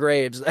on their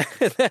graves.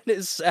 That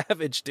is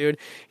savage, dude.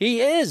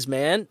 He is,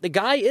 man. The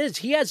guy is.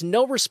 He has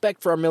no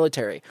respect for our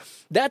military.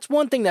 That's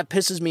one thing that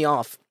pisses me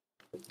off.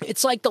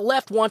 It's like the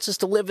left wants us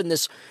to live in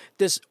this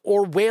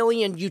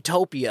Orwellian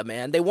utopia,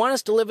 man. They want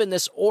us to live in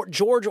this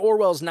George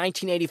Orwell's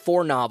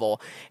 1984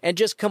 novel and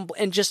just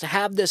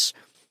have this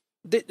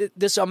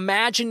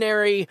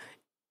imaginary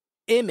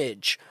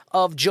image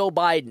of Joe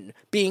Biden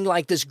being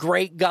like this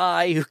great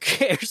guy who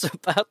cares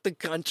about the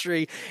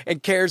country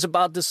and cares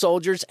about the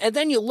soldiers. And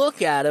then you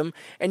look at him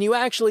and you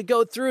actually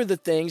go through the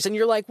things and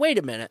you're like, wait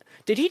a minute,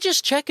 did he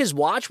just check his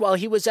watch while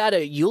he was at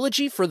a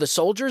eulogy for the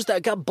soldiers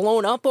that got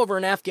blown up over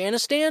in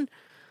Afghanistan?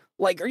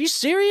 Like, are you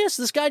serious?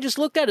 This guy just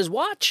looked at his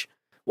watch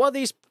while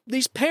these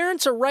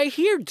parents are right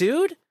here,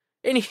 dude.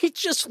 And he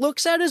just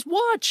looks at his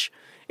watch.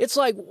 It's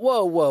like,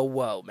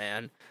 whoa,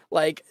 man.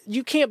 Like,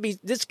 you can't be,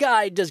 this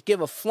guy does give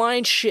a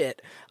flying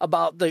shit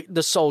about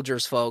the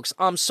soldiers, folks.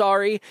 I'm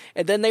sorry.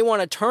 And then they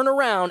want to turn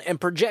around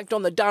and project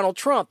on the Donald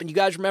Trump. And you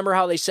guys remember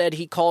how they said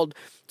he called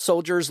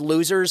soldiers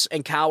losers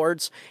and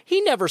cowards?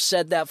 He never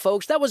said that,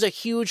 folks. That was a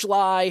huge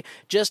lie.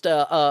 Just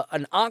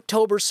an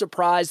October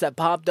surprise that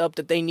popped up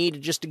that they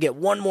needed just to get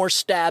one more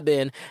stab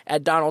in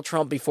at Donald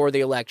Trump before the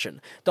election.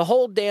 The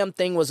whole damn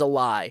thing was a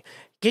lie.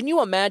 Can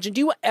you imagine?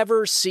 Do you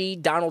ever see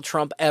Donald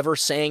Trump ever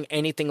saying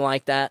anything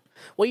like that?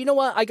 Well, you know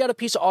what? I got a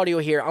piece of audio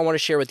here I want to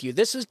share with you.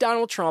 This is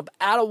Donald Trump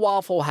at a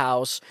Waffle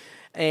House,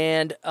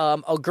 and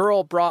a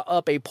girl brought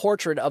up a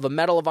portrait of a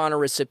Medal of Honor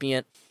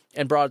recipient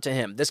and brought it to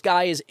him. This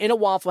guy is in a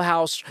Waffle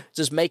House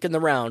just making the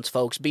rounds,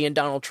 folks, being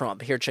Donald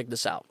Trump. Here, check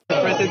this out.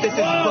 President, this is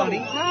Bunny.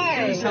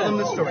 Hi. Tell them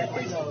the story,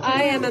 please.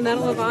 I am a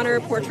Medal of Honor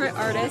portrait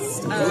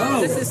artist.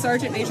 This is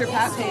Sergeant Major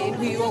Pat Payne,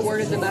 who you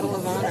awarded the Medal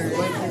of Honor.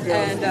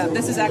 And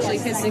this is actually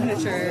his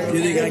signature. Do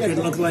you think I could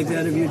look like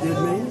that if you did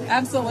me?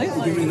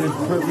 Absolutely. Give me that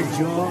perfect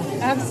jaw?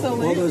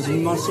 Absolutely. All those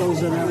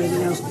muscles and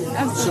everything else?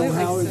 Absolutely, So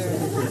how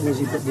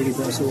sir. did he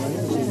pass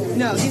away?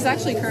 No, he's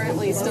actually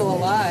currently still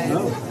alive.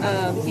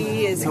 Oh.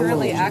 He is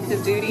currently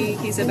active duty.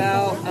 He's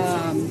about,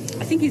 I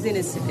think he's in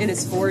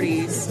his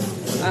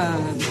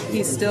 40s.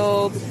 He's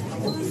still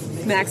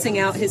maxing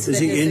out his Is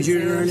fitness he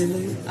injured exams.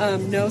 or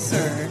anything? No,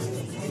 sir.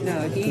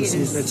 No, he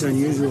is. That's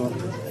unusual.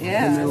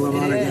 Yeah, The Medal of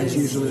Honor it guy's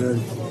is. usually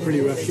in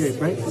pretty rough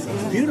shape, right?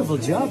 Beautiful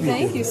job you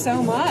Thank did. you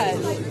so much.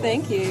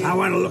 Thank you. I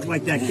want to look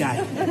like that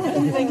guy.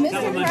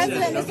 Mr.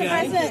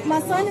 President, my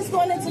son is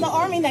going into the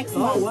Army next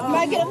month. wow. Can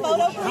I get a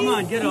photo, please? Come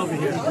on, get over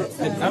here.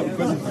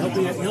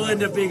 You'll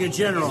end up being a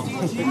general. I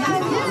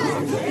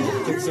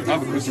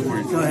have a question for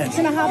you. Go ahead.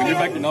 Can I When have you're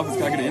back in office,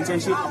 can I get an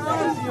internship?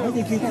 I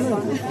think you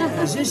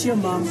could. Is this your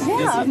mom?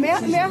 Yeah, may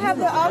I have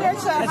the honor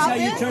to That's how hop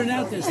you in? turn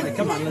out this way.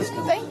 Come on, let's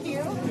go. Thank you.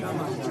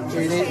 You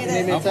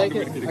need me to take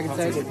it? I can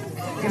take it.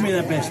 Give me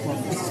that baseball.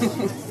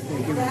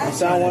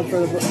 Sign one for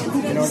the...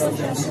 You know what I'm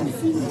saying?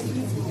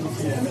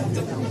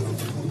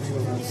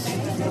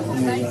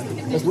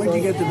 Where'd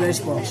you get the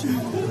baseballs?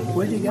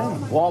 Where'd you get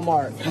them?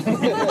 Walmart.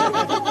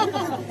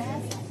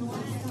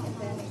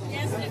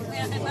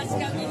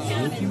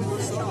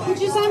 Would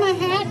you sign my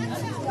hat?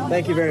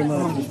 Thank you very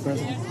much, Mr.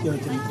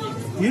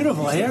 President.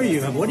 Beautiful hair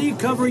you have. What are you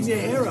covering your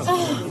hair up?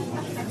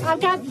 I've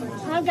got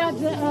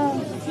the,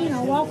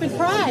 walk with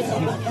pride.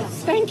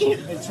 Thank you.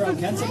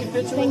 Thank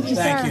you,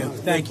 sir. Thank you.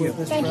 Thank you.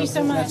 Thank you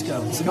so much.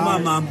 Let's go. Come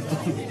on, Mom.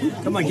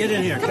 Come on, get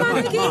in here. Come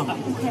on, Mom.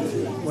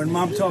 When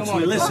Mom talks,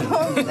 we listen.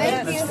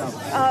 Thank you.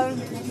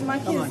 My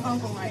kid's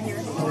uncle right here.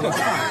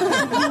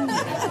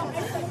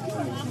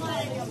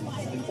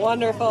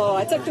 Wonderful.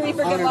 I took 3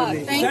 for good luck.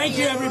 Thank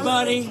you,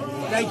 everybody.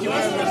 Thank you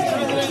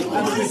very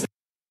much.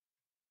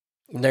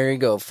 There you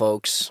go,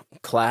 folks.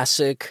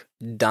 Classic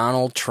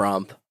Donald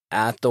Trump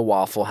at the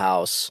Waffle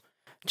House,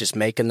 just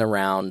making the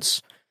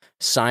rounds,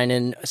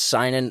 signing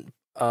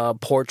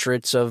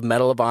portraits of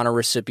Medal of Honor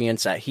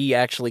recipients that he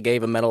actually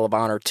gave a Medal of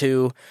Honor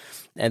to,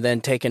 and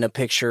then taking a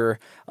picture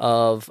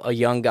of a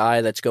young guy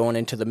that's going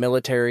into the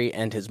military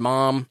and his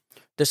mom.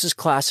 This is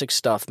classic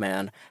stuff,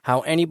 man.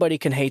 How anybody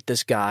can hate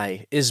this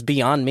guy is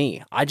beyond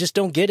me. I just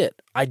don't get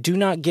it. I do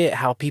not get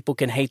how people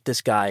can hate this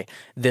guy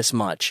this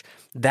much.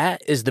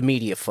 That is the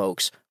media,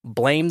 folks.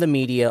 Blame the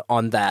media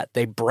on that.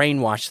 They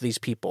brainwash these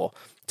people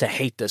to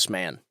hate this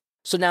man.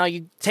 So now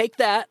you take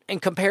that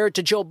and compare it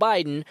to Joe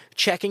Biden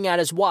checking at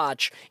his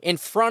watch in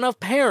front of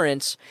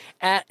parents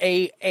at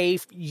a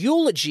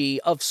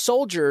eulogy of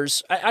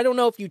soldiers. I don't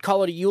know if you'd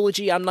call it a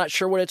eulogy. I'm not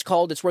sure what it's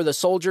called. It's where the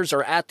soldiers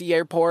are at the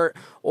airport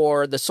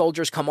or the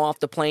soldiers come off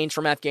the planes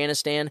from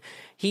Afghanistan.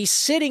 He's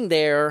sitting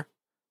there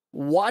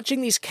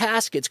watching these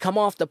caskets come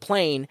off the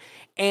plane,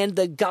 and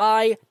the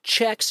guy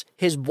checks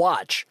his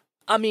watch.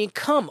 I mean,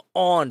 come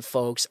on,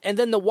 folks. And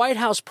then the White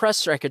House press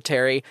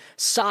secretary,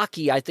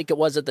 Psaki, I think it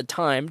was at the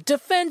time,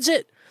 defends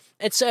it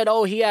and said,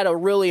 oh, he had a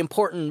really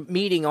important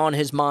meeting on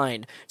his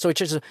mind. So it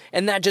just,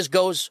 and that just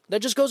goes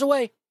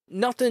away.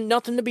 Nothing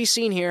to be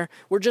seen here.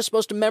 We're just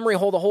supposed to memory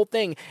hole the whole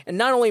thing. And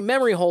not only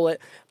memory hole it,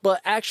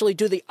 but actually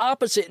do the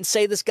opposite and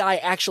say this guy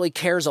actually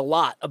cares a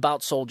lot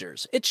about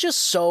soldiers. It's just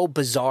so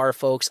bizarre,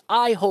 folks.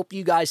 I hope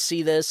you guys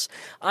see this.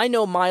 I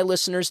know my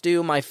listeners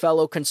do, my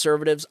fellow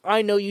conservatives.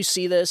 I know you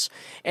see this,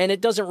 and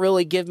it doesn't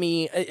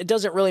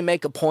really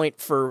make a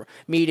point for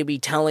me to be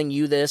telling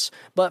you this.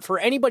 But for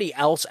anybody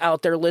else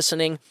out there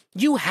listening,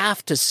 you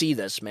have to see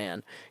this,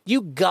 man.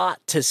 You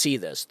got to see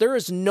this. There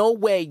is no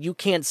way you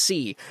can't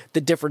see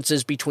the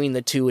differences between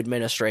the two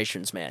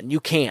administrations, man. You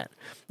can't.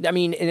 I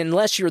mean,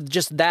 unless you're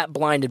just that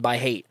blinded by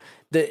hate.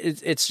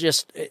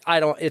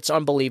 It's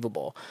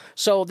unbelievable.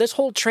 So this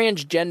whole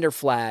transgender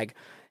flag,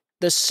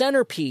 the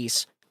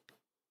centerpiece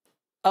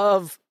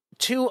of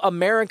two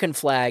American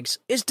flags,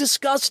 is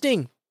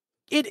disgusting.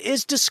 It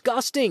is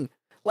disgusting.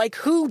 Like,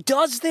 who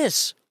does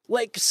this?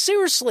 Like,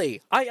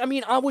 seriously, I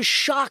mean, I was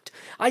shocked.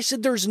 I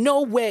said, there's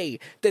no way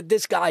that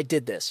this guy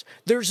did this.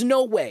 There's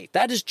no way.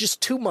 That is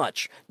just too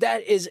much.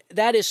 That is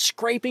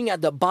scraping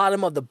at the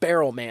bottom of the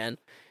barrel, man.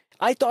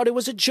 I thought it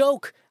was a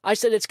joke. I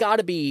said, it's got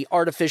to be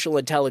artificial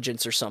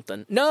intelligence or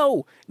something.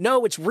 No,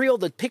 it's real.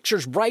 The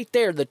picture's right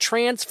there. The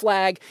trans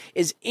flag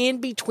is in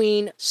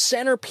between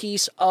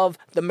centerpiece of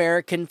the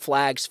American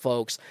flags,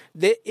 folks.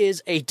 That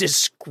is a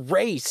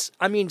disgrace.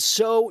 I mean,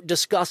 so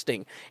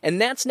disgusting. And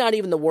that's not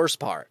even the worst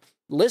part.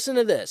 Listen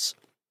to this.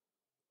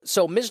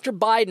 So Mr.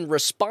 Biden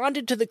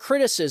responded to the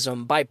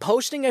criticism by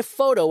posting a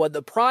photo of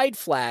the pride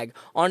flag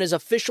on his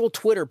official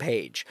Twitter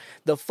page.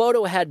 The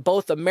photo had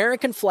both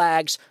American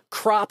flags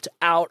cropped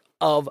out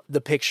of the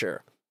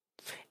picture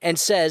and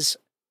says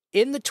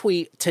in the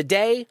tweet,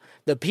 "Today,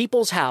 the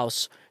people's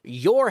house,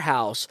 your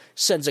house,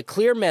 sends a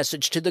clear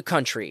message to the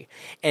country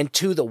and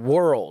to the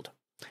world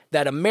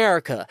that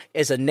America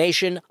is a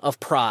nation of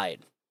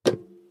pride."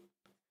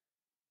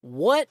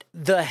 What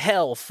the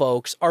hell,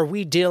 folks, are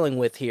we dealing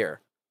with here?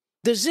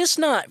 Does this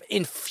not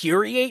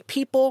infuriate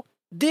people?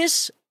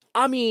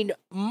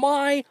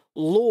 My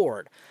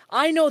Lord.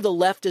 I know the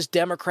leftist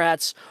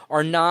Democrats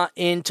are not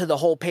into the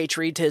whole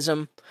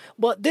patriotism,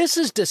 but this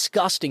is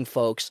disgusting,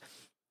 folks.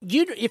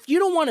 If you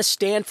don't want to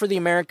stand for the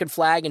American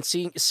flag and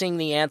sing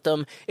the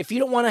anthem, if you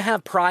don't want to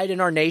have pride in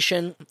our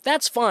nation,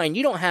 that's fine.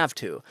 You don't have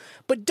to.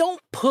 But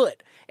don't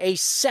put a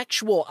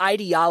sexual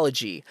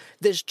ideology,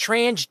 this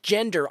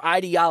transgender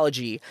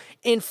ideology,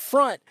 in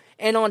front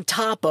and on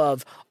top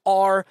of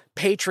our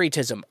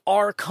patriotism,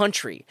 our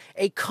country,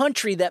 a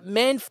country that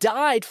men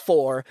died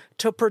for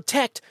to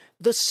protect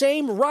the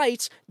same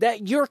rights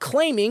that you're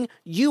claiming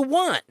you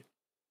want.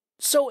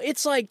 So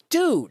it's like,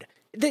 dude,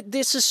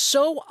 this is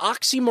so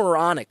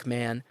oxymoronic,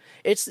 man.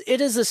 It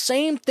is the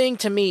same thing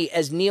to me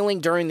as kneeling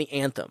during the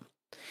anthem.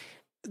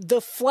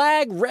 The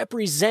flag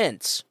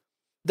represents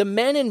the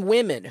men and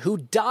women who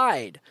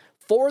died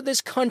for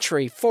this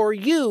country, for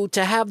you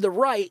to have the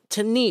right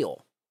to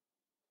kneel.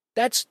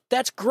 That's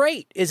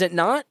great, is it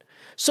not?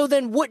 So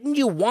then wouldn't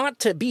you want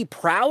to be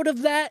proud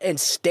of that and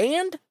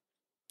stand?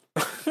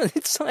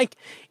 It's like,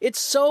 it's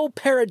so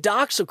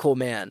paradoxical,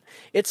 man.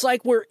 It's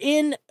like we're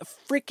in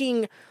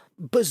freaking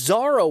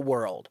bizarro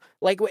world.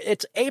 Like,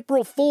 it's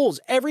April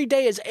Fool's. Every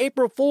day is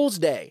April Fool's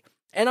Day.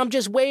 And I'm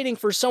just waiting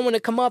for someone to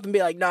come up and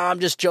be like, nah, I'm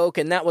just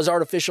joking. That was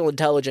artificial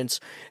intelligence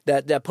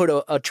that put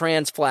a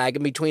trans flag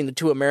in between the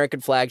two American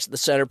flags at the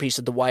centerpiece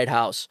of the White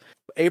House.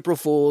 April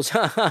Fools.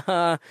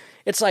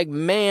 It's like,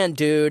 man,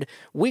 dude,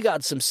 we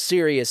got some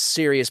serious,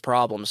 serious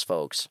problems,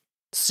 folks.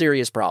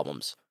 Serious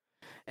problems.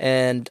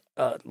 And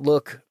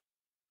look,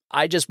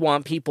 I just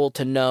want people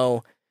to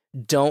know,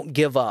 don't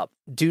give up.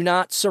 Do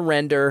not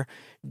surrender.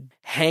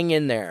 Hang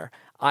in there.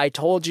 I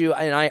told you,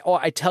 and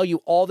I tell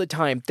you all the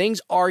time,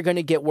 things are going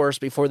to get worse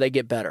before they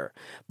get better.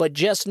 But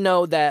just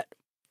know that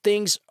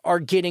things are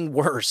getting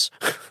worse.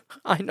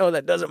 I know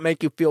that doesn't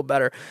make you feel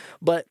better,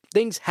 but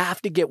things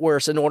have to get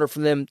worse in order for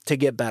them to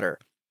get better.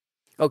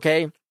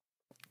 Okay?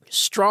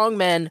 Strong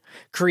men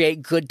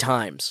create good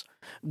times.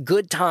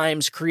 Good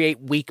times create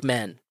weak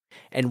men.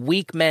 And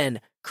weak men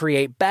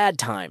create bad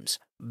times.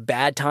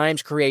 Bad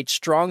times create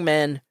strong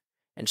men.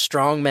 And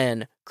strong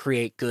men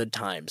create good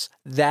times.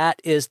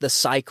 That is the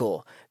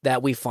cycle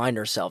that we find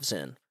ourselves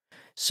in.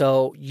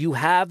 So you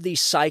have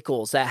these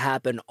cycles that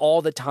happen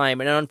all the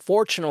time. And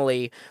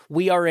unfortunately,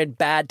 we are in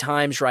bad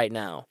times right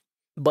now.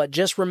 But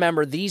just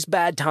remember, these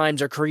bad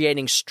times are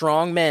creating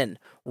strong men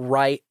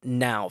right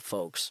now,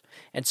 folks.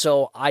 And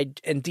so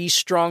these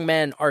strong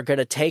men are going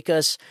to take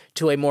us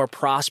to a more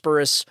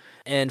prosperous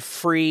and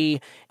free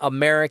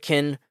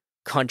American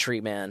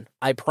country, man.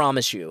 I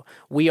promise you,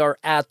 we are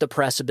at the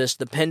precipice.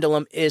 The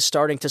pendulum is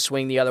starting to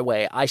swing the other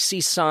way. I see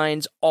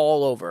signs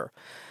all over.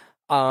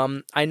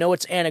 I know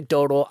it's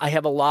anecdotal. I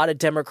have a lot of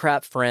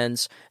Democrat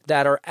friends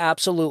that are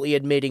absolutely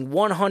admitting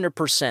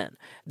 100%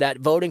 that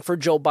voting for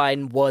Joe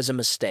Biden was a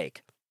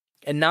mistake.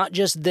 And not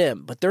just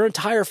them, but their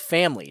entire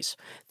families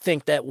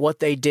think that what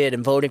they did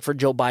in voting for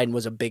Joe Biden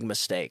was a big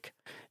mistake.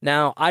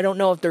 Now, I don't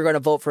know if they're going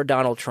to vote for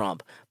Donald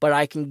Trump, but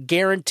I can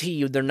guarantee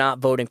you they're not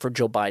voting for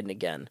Joe Biden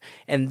again.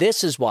 And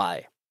this is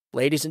why,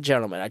 ladies and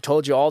gentlemen, I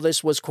told you all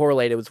this was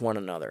correlated with one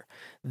another.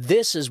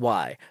 This is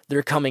why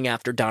they're coming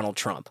after Donald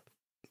Trump.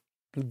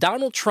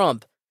 Donald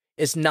Trump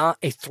is not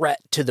a threat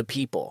to the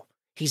people.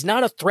 He's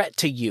not a threat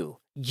to you.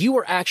 You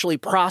are actually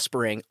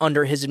prospering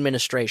under his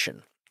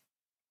administration.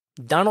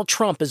 Donald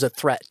Trump is a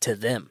threat to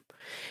them.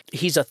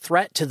 He's a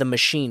threat to the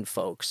machine,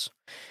 folks.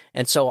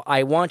 And so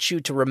I want you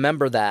to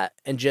remember that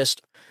and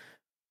just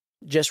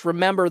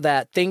remember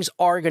that things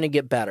are going to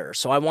get better.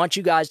 So I want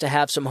you guys to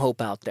have some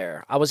hope out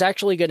there. I was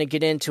actually going to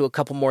get into a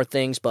couple more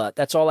things, but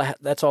that's all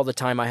the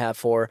time I have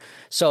for.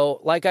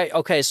 So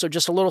so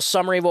just a little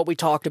summary of what we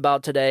talked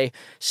about today.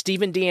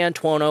 Stephen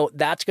D'Antuono,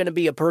 that's going to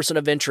be a person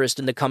of interest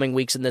in the coming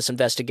weeks in this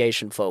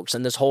investigation, folks,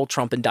 and this whole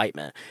Trump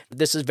indictment.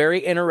 This is a very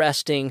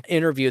interesting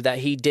interview that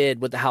he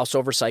did with the House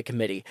Oversight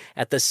Committee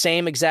at the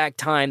same exact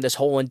time this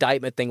whole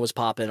indictment thing was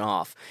popping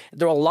off.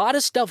 There were a lot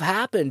of stuff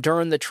happened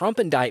during the Trump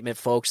indictment,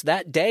 folks,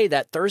 that day,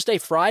 that Thursday,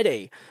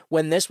 Friday,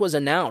 when this was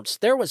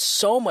announced. There was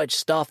so much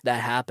stuff that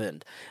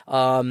happened.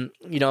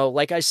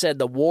 Like I said,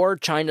 the war,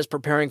 China's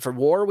preparing for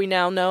war, we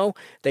now know.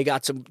 They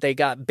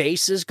got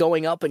bases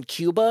going up in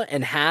Cuba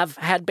and have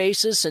had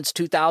bases since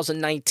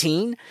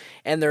 2019,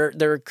 and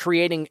they're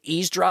creating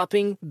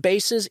eavesdropping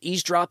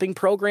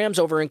programs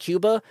over in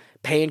Cuba,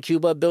 paying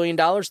Cuba $1 billion.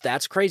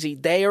 That's crazy.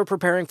 They are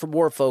preparing for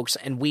war, folks,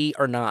 and we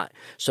are not.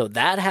 So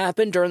that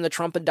happened during the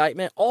Trump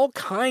indictment. All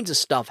kinds of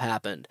stuff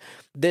happened.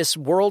 This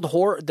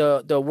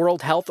the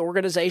World Health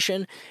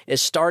Organization is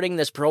starting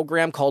this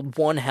program called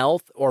One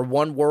Health or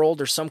One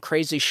World or some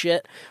crazy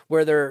shit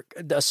where they're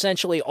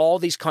essentially all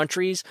these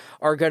countries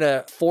are going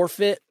to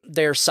forfeit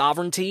their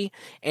sovereignty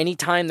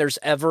anytime there's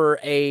ever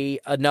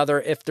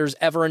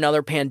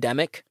another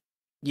pandemic.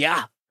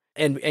 Yeah.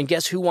 And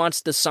guess who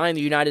wants to sign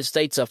the United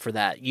States up for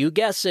that? You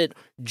guess it.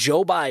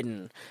 Joe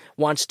Biden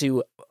wants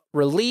to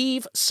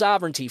relieve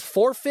sovereignty,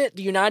 forfeit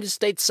the United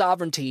States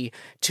sovereignty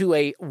to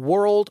a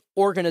world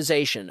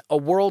organization, a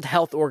World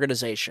Health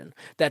Organization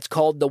that's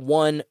called the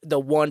One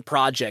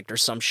Project or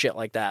some shit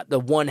like that,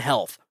 the One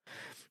Health.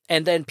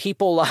 And then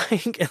people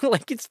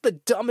like it's the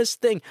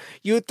dumbest thing.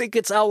 You would think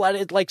it's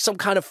outlined like some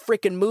kind of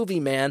freaking movie,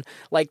 man.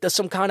 Like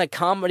some kind of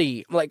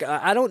comedy. Like,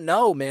 I don't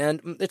know,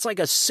 man. It's like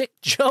a sick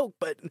joke,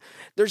 but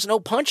there's no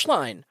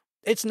punchline.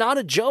 It's not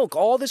a joke.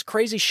 All this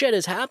crazy shit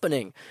is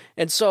happening.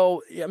 And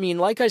so, I mean,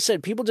 like I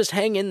said, people just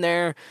hang in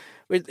there.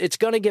 It's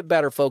going to get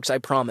better, folks, I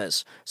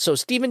promise. So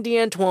Stephen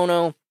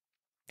D'Antuono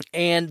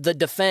and the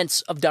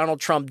defense of Donald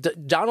Trump,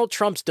 Donald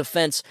Trump's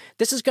defense,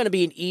 this is going to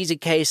be an easy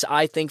case,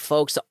 I think,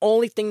 folks. The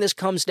only thing this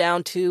comes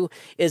down to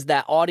is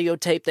that audio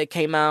tape that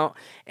came out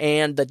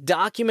and the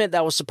document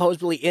that was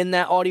supposedly in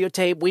that audio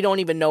tape. We don't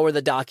even know where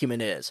the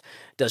document is.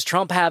 Does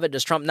Trump have it?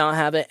 Does Trump not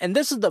have it? And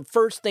this is the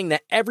first thing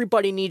that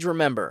everybody needs to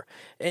remember.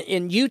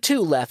 And you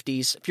too,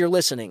 lefties, if you're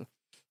listening,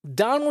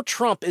 Donald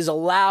Trump is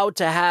allowed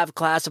to have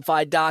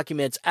classified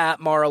documents at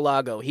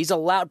Mar-a-Lago.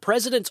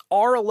 Presidents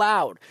are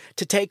allowed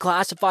to take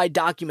classified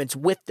documents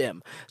with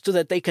them so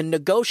that they can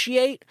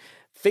negotiate,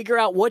 figure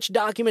out which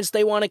documents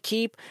they want to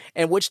keep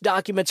and which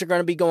documents are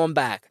going to be going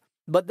back.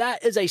 But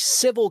that is a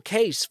civil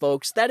case,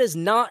 folks. That is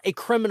not a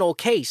criminal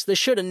case. This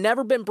should have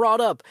never been brought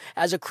up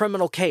as a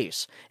criminal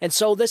case. And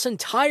so this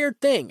entire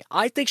thing,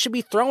 I think, should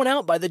be thrown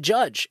out by the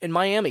judge in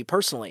Miami,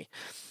 personally.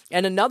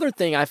 And another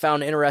thing I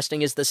found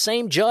interesting is the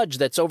same judge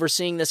that's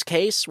overseeing this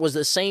case was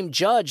the same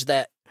judge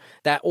that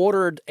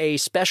ordered a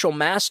special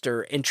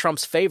master in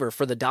Trump's favor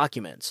for the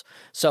documents.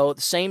 So the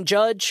same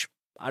judge,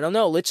 I don't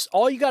know.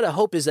 All you got to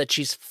hope is that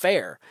she's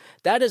fair.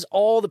 That is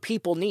all the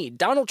people need.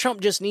 Donald Trump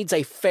just needs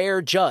a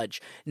fair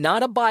judge,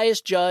 not a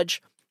biased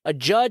judge, a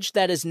judge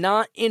that is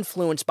not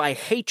influenced by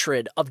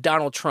hatred of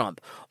Donald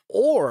Trump,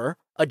 or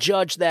a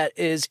judge that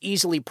is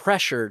easily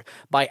pressured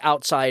by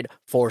outside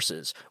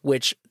forces,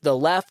 which the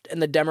left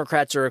and the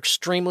Democrats are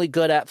extremely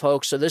good at,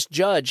 folks. So this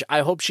judge,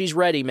 I hope she's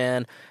ready,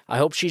 man. I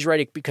hope she's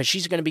ready because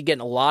she's going to be getting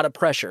a lot of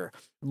pressure.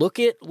 Look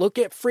at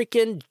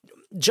freaking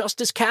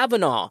Justice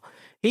Kavanaugh.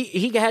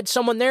 He had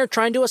someone there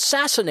trying to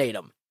assassinate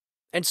him.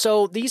 And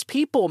so these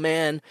people,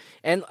 man,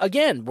 and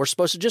again, we're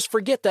supposed to just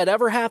forget that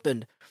ever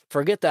happened.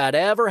 Forget that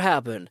ever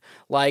happened.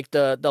 Like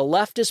the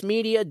leftist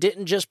media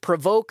didn't just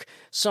provoke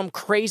some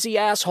crazy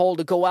asshole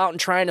to go out and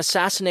try and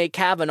assassinate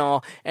Kavanaugh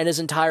and his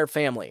entire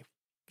family.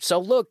 So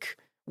look,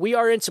 we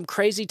are in some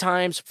crazy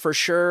times for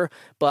sure,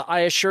 but I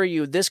assure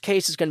you this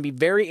case is going to be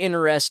very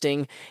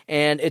interesting,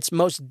 and it's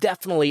most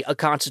definitely a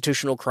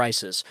constitutional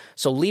crisis.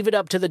 So leave it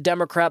up to the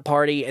Democrat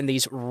Party and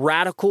these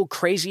radical,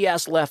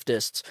 crazy-ass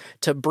leftists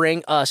to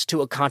bring us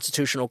to a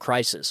constitutional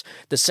crisis.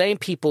 The same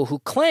people who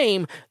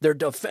claim they're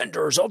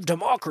defenders of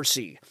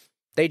democracy.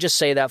 They just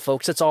say that,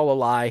 folks. It's all a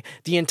lie.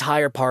 The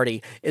entire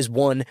party is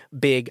one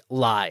big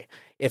lie.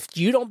 If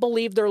you don't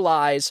believe their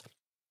lies,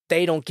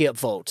 they don't get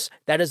votes.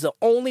 That is the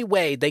only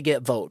way they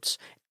get votes.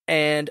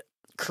 And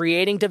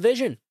creating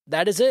division,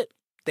 that is it.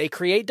 They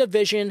create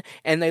division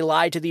and they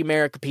lie to the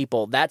American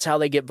people. That's how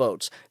they get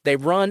votes. They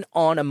run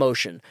on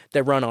emotion.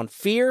 They run on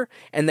fear,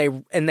 and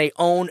they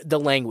own the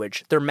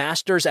language. They're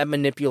masters at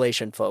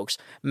manipulation, folks.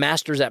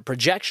 Masters at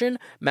projection,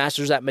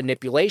 masters at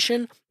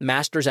manipulation,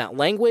 masters at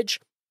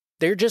language.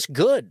 They're just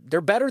good.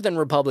 They're better than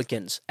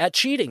Republicans at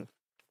cheating,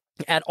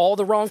 at all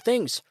the wrong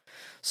things.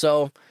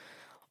 So,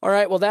 all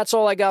right, well, that's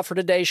all I got for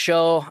today's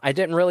show. I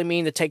didn't really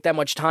mean to take that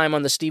much time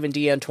on the Stephen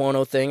D.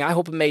 Antuono thing. I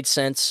hope it made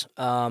sense.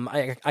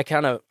 I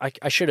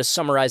should have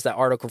summarized that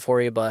article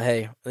for you, but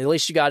hey, at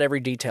least you got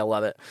every detail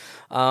of it.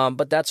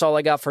 But that's all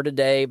I got for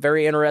today.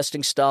 Very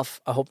interesting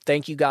stuff.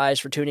 Thank you guys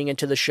for tuning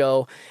into the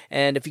show.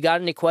 And if you got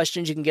any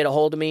questions, you can get a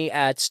hold of me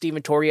at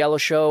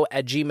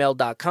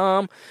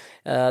StephenTaurielloShow@gmail.com.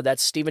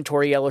 That's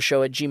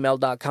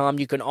StephenTaurielloShow@gmail.com.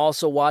 You can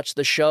also watch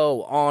the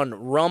show on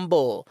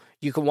Rumble.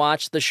 You can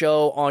watch the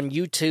show on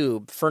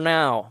YouTube for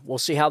now. We'll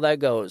see how that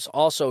goes.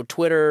 Also,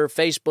 Twitter,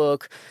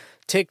 Facebook,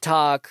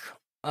 TikTok.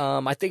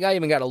 I think I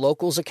even got a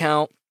Locals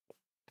account.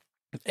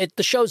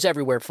 The show's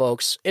everywhere,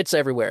 folks. It's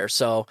everywhere.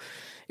 So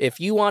if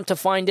you want to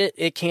find it,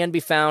 it can be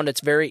found.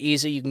 It's very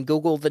easy. You can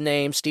Google the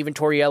name Stephen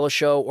Tauriello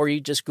Show, or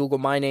you just Google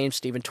my name,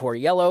 Stephen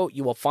Tauriello.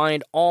 You will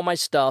find all my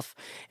stuff.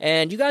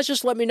 And you guys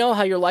just let me know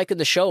how you're liking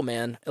the show,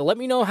 man. And let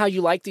me know how you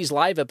like these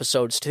live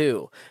episodes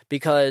too.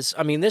 Because,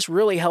 I mean, this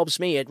really helps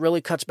me. It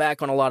really cuts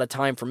back on a lot of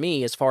time for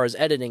me as far as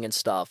editing and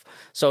stuff.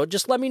 So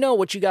just let me know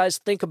what you guys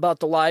think about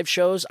the live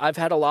shows. I've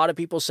had a lot of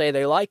people say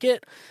they like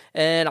it,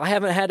 and I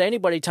haven't had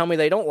anybody tell me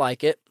they don't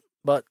like it.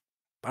 But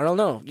I don't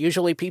know.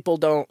 Usually people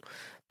don't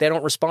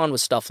respond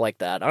with stuff like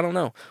that. I don't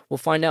know. We'll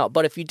find out.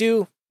 But if you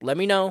do, let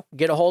me know.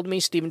 Get a hold of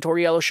me,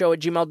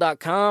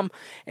 StephenTaurielloShow@gmail.com.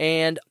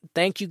 And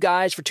thank you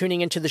guys for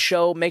tuning into the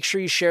show. Make sure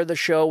you share the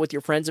show with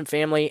your friends and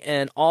family.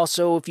 And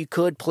also, if you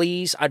could,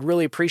 please, I'd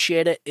really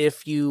appreciate it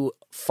if you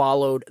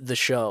followed the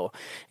show.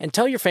 And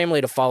tell your family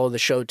to follow the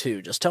show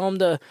too. Just tell them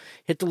to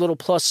hit the little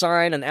plus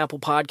sign on Apple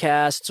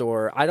Podcasts,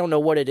 or I don't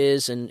know what it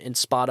is in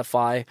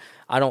Spotify.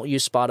 I don't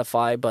use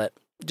Spotify, but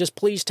just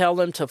please tell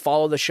them to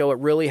follow the show. It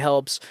really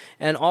helps.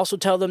 And also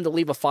tell them to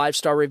leave a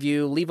 5-star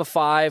review. Leave a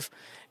 5.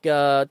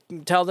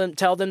 Tell them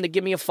to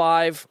give me a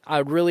 5. I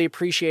would really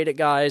appreciate it,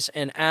 guys.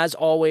 And as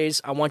always,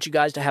 I want you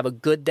guys to have a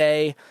good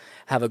day.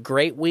 Have a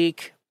great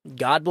week.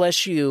 God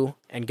bless you,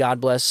 and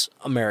God bless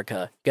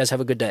America. You guys have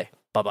a good day.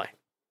 Bye-bye.